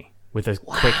waiting for me with a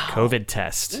quick COVID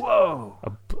test. Whoa!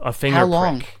 A finger How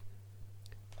long? prick.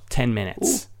 10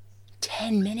 minutes.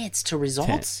 10 minutes to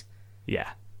results? Yeah.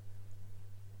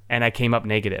 And I came up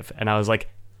negative, and I was like,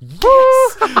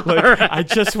 yes! Like, I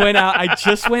just went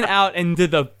out into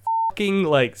the fucking,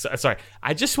 like, sorry.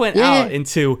 I just went out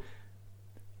into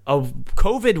a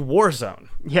COVID war zone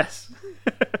Yes.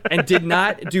 and did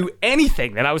not do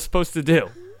anything that I was supposed to do.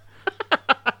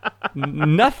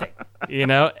 Nothing,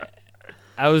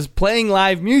 I was playing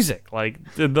live music, like,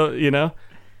 and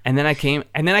then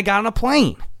I got on a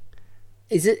plane.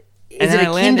 Is it And then I akin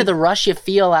to landed- the rush you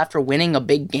feel after winning a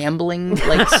big gambling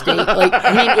like state? Like,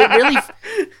 I mean, it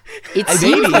really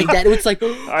seems like that. It's like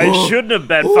I shouldn't have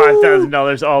bet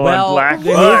 $5,000 all on black.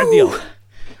 Here's the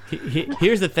deal.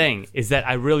 Here's the thing: is that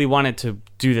I really wanted to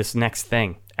do this next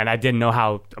thing, and I didn't know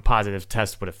how a positive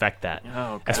test would affect that.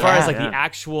 Oh, as far as like yeah. the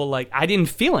actual, like, I didn't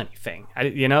feel anything.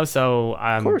 So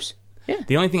of course. Yeah.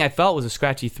 the only thing I felt was a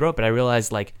scratchy throat, but I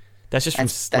realized like that's just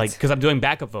That's- like because I'm doing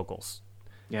backup vocals.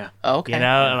 Yeah. Oh, okay.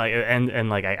 Like and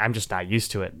like I'm just not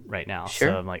used to it right now. Sure.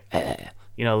 So I'm like, a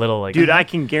little like, Dude, I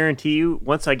can guarantee you,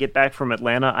 once I get back from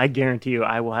Atlanta, I guarantee you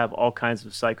I will have all kinds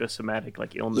of psychosomatic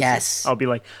like illnesses. Yes. I'll be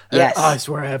like, Yes. I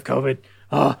swear I have COVID.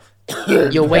 Oh,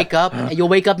 You'll wake up and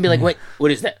be like, wait,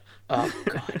 what is that? Oh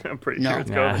god. I'm pretty No. sure it's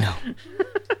Nah. COVID.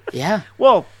 Yeah.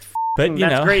 Well, but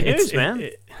that's great news, man.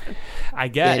 I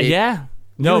guess, Yeah, dude. yeah.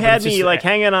 No, you but had it's me just- like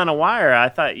hanging on a wire. I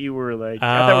thought you were like,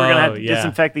 I thought we were gonna have to yeah.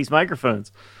 disinfect these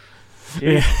microphones.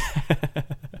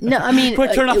 No, I mean,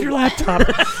 Quick, turn off your laptop.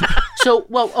 So,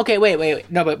 well, okay, wait.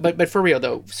 No, but for real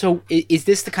though. So, is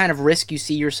this the kind of risk you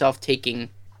see yourself taking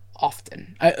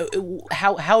often?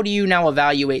 How do you now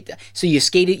evaluate that? So you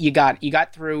skated, you got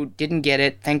through, didn't get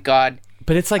it, thank God.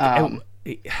 But it's like,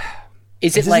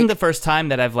 Is this it like isn't the first time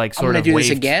that I've like I'm sort gonna of do waved.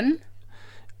 this again?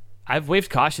 I've waved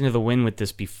caution to the wind with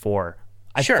this before.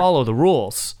 I Sure. follow the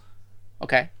rules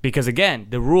Okay. because again,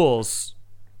 the rules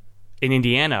in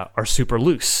Indiana are super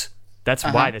loose. That's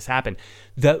why this happened.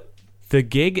 The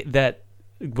gig that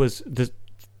was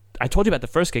I told you about the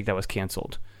first gig that was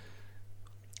canceled.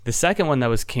 The second one that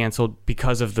was canceled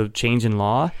because of the change in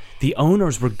law, the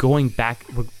owners were going back,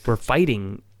 were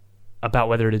fighting about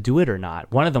whether to do it or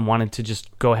not. One of them wanted to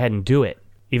just go ahead and do it,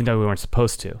 even though we weren't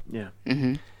supposed to. Yeah.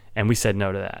 Mm-hmm. And we said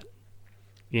no to that.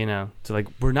 You know, so like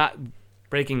we're not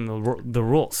breaking the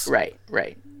rules. Right.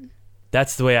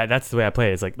 That's the way I play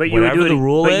it. It's like But you would whatever do it. the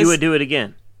rule But is. you would do it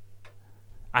again.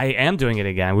 I am doing it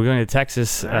again. We're going to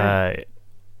Texas All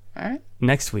right.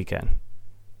 next weekend.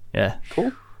 Yeah.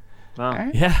 Cool. Wow. All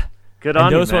right. Yeah. Good And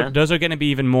on you, man. those are going to be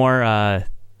even more, I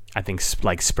think,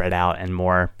 like spread out and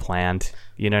more planned.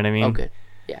 You know what I mean? Oh, good.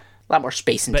 Yeah. A lot more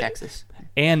space in Texas.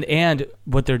 And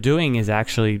what they're doing is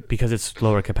actually, because it's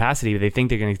lower capacity, they think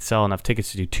they're going to sell enough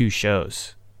tickets to do 2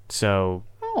 shows. So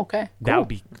Oh, okay. that Cool. would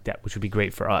be which would be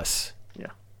great for us. Yeah.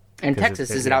 In 'Cause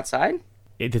Texas, is it outside?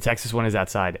 The Texas one is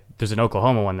outside. There's an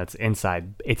Oklahoma one that's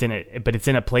inside. It's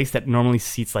in a place that normally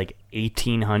seats like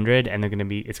 1,800, and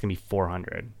it's gonna be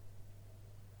 400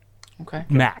 Okay.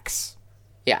 max.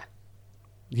 Yeah.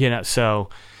 You know, so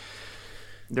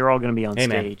They're all going to be on Hey,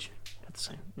 man. stage at the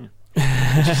same.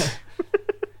 Yeah.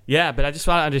 yeah. But I just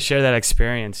wanted to share that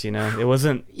experience. You know, it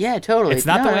wasn't. Yeah, totally. It's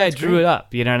not No, the way I that's drew great. it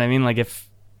up. You know what I mean? Like if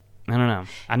I don't know,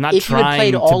 I'm not If you had trying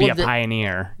played to all be of a the-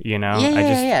 pioneer. You know,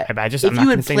 Yeah, I just If I'm you not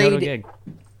had gonna say no to a played- gig.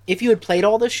 If you had played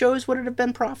all the shows, would it have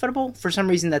been profitable? For some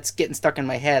reason, that's getting stuck in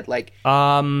my head. Like,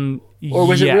 or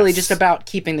was it really yes. just about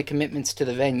keeping the commitments to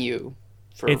the venue?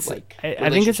 For It's like, I think it's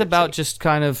relationship's about sake? just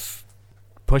kind of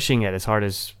pushing it as hard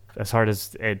as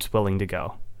it's willing to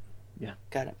go.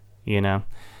 Got it. You know,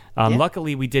 Yeah.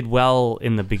 luckily we did well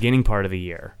in the beginning part of the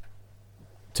year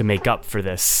to make up for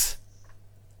this.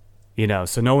 You know,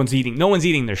 so no one's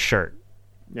eating their shirt.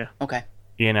 Okay.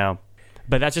 You know,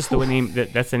 but that's just the name.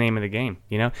 That's the name of the game.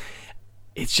 You know,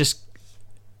 it's just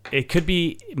it could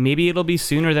be, maybe it'll be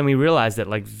sooner than we realize that,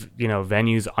 like, you know,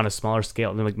 venues on a smaller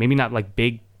scale, like maybe not like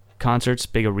big concerts,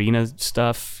 big arena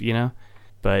stuff, you know,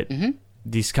 but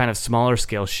these kind of smaller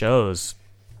scale shows,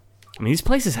 I mean, these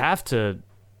places have to,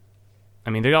 I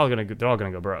mean, they're all gonna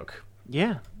go broke.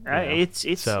 Yeah. It's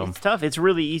So- tough. It's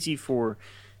really easy for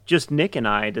just Nick and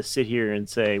I to sit here and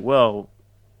say, well,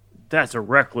 that's a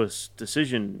reckless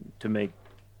decision to make,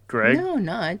 Greg. No,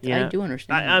 I Yeah. do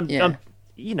understand. I'm, yeah.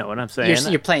 you know what I'm saying.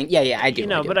 You're playing. Yeah, I do. You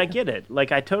know, I do. but I get it.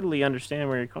 Like, I totally understand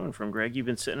where you're coming from, Greg. You've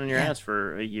been sitting on your ass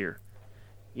for a year,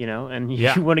 you know, and you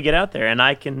Yeah. want to get out there. And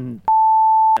I get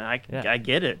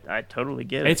it. I totally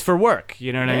get it. It's for work,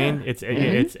 you know what I Yeah. mean?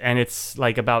 It's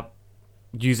like about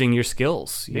using your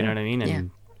skills, you Yeah. know what I mean?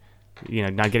 And you know,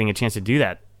 not getting a chance to do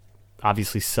that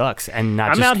obviously sucks, and not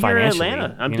I'm just out here in financially.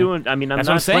 Atlanta. I'm you know? doing. I mean, I'm That's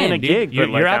what I'm not playing saying, a dude. gig, You're,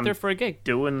 but like, you're out I'm there for a gig.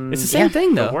 doing. It's the same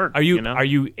thing, though. work, are you, you know? are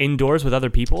you indoors with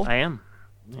other people? I am.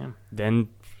 Yeah. Then,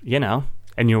 you know,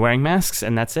 and you're wearing masks,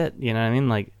 and that's it. You know what I mean?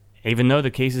 Like, even though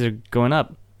the cases are going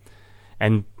up,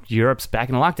 and Europe's back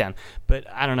in lockdown, but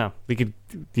I don't know. We could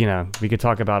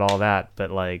talk about all that, but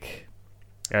like,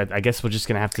 I guess we're just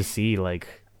gonna have to see,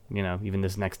 like, you know, even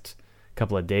this next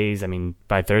couple of days. I mean,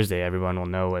 by Thursday, everyone will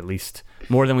know at least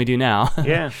more than we do now.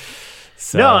 Yeah.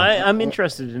 So, No, I'm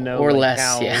interested to know. or like, less.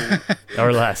 how- Yeah.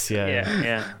 or less. Yeah.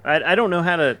 Yeah. I don't know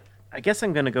how to. I guess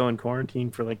I'm gonna go in quarantine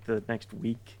for like the next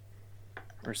week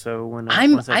or so. Once I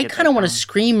get kind of back want to home.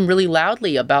 scream really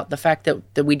loudly about the fact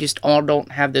that we just all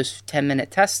don't have those 10-minute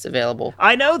tests available.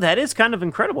 I know that is kind of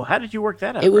incredible. How did you work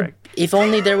that out, It would, Greg? if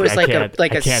only there was I like a can't-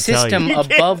 like I a can't tell you. system You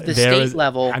above the There state was-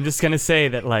 level. I'm just gonna say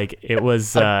that, like, it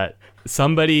was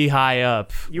somebody high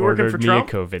up You working ordered for me Trump?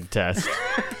 a COVID test.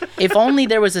 If only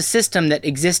there was a system that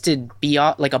existed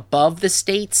beyond, like, above the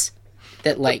states,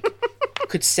 that like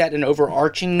could set an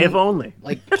overarching If only.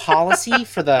 like policy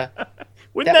for the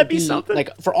Wouldn't that that would be something? like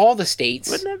for all the states,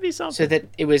 Wouldn't that be something? so that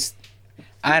it was,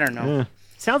 I don't know,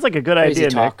 Sounds like a good crazy idea,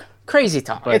 talk. Nick. Crazy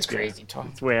talk. But, It's yeah. crazy talk.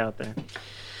 It's way out there.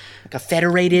 Like a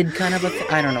federated kind of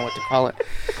a I don't know what to call it.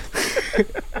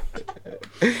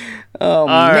 Oh All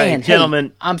right, man, gentlemen.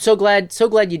 Hey, I'm so glad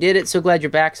you did it. So glad you're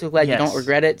back. So glad Yes. you don't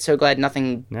regret it. So glad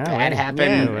nothing No, bad yeah.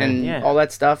 happened Yeah, and yeah. all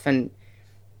that stuff. And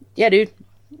yeah, dude.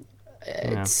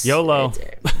 Yeah. YOLO.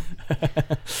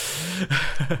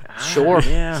 Sure.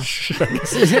 Yeah.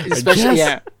 Especially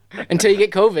yeah. Until you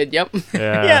get COVID. Yep.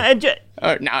 Yeah, and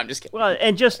No, I'm just kidding. well,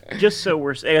 and just so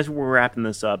as we're wrapping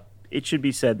this up, it should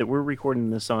be said that we're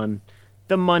recording this on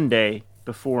the Monday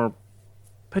before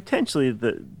potentially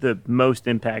the most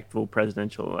impactful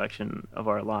presidential election of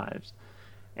our lives.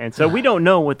 And so we don't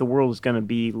know what the world is going to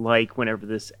be like whenever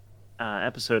this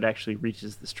episode actually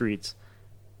reaches the streets.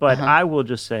 But I will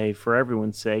just say, for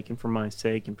everyone's sake and for my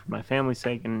sake and for my family's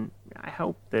sake, and I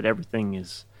hope that everything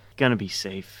is going to be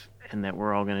safe and that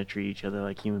we're all going to treat each other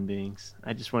like human beings.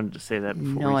 I just wanted to say that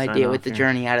before No we sign idea off what the here.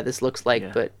 journey out of this looks like,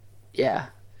 Yeah. but yeah,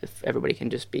 if everybody can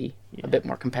just be Yeah. a bit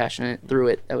more compassionate through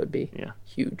it, that would be Yeah.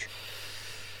 huge.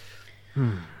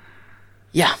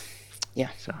 Yeah,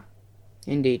 So,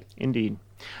 indeed. indeed.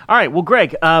 All right. Well,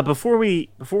 Greg, before we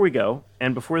go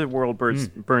and before the world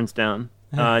burns down,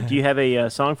 do you have a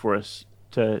song for us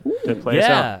to play us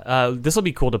out? Yeah, this will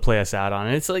be cool to play us out on.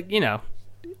 It's like, it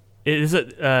is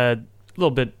a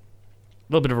little bit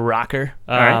of a rocker.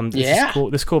 right. This Yeah. is cool.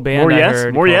 This cool band More I yes?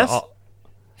 heard. More called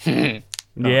yes?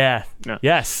 Yeah. No.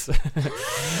 Yes.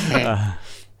 No.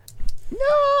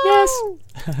 Yes.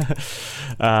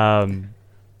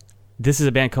 This is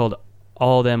a band called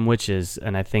All Them Witches,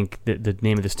 and I think the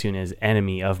name of this tune is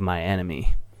 "Enemy of My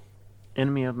Enemy."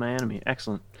 Enemy of my enemy.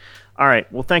 Excellent. All right.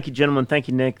 Well, thank you, gentlemen. Thank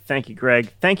you, Nick. Thank you,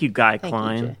 Greg. Thank you, Guy Thank you,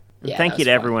 Kline. Jay. And Yeah, thank that you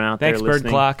to was fun. everyone out Thanks, there Bird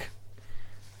listening. Clock.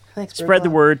 Thanks, Spread the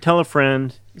Bird word. Tell a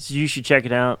friend. You should check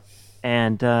it out.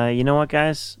 And you know what,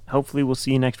 guys? Hopefully we'll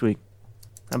see you next week.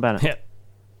 How about it? Yep.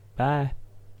 Bye.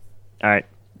 All right.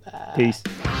 Peace.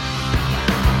 Clock.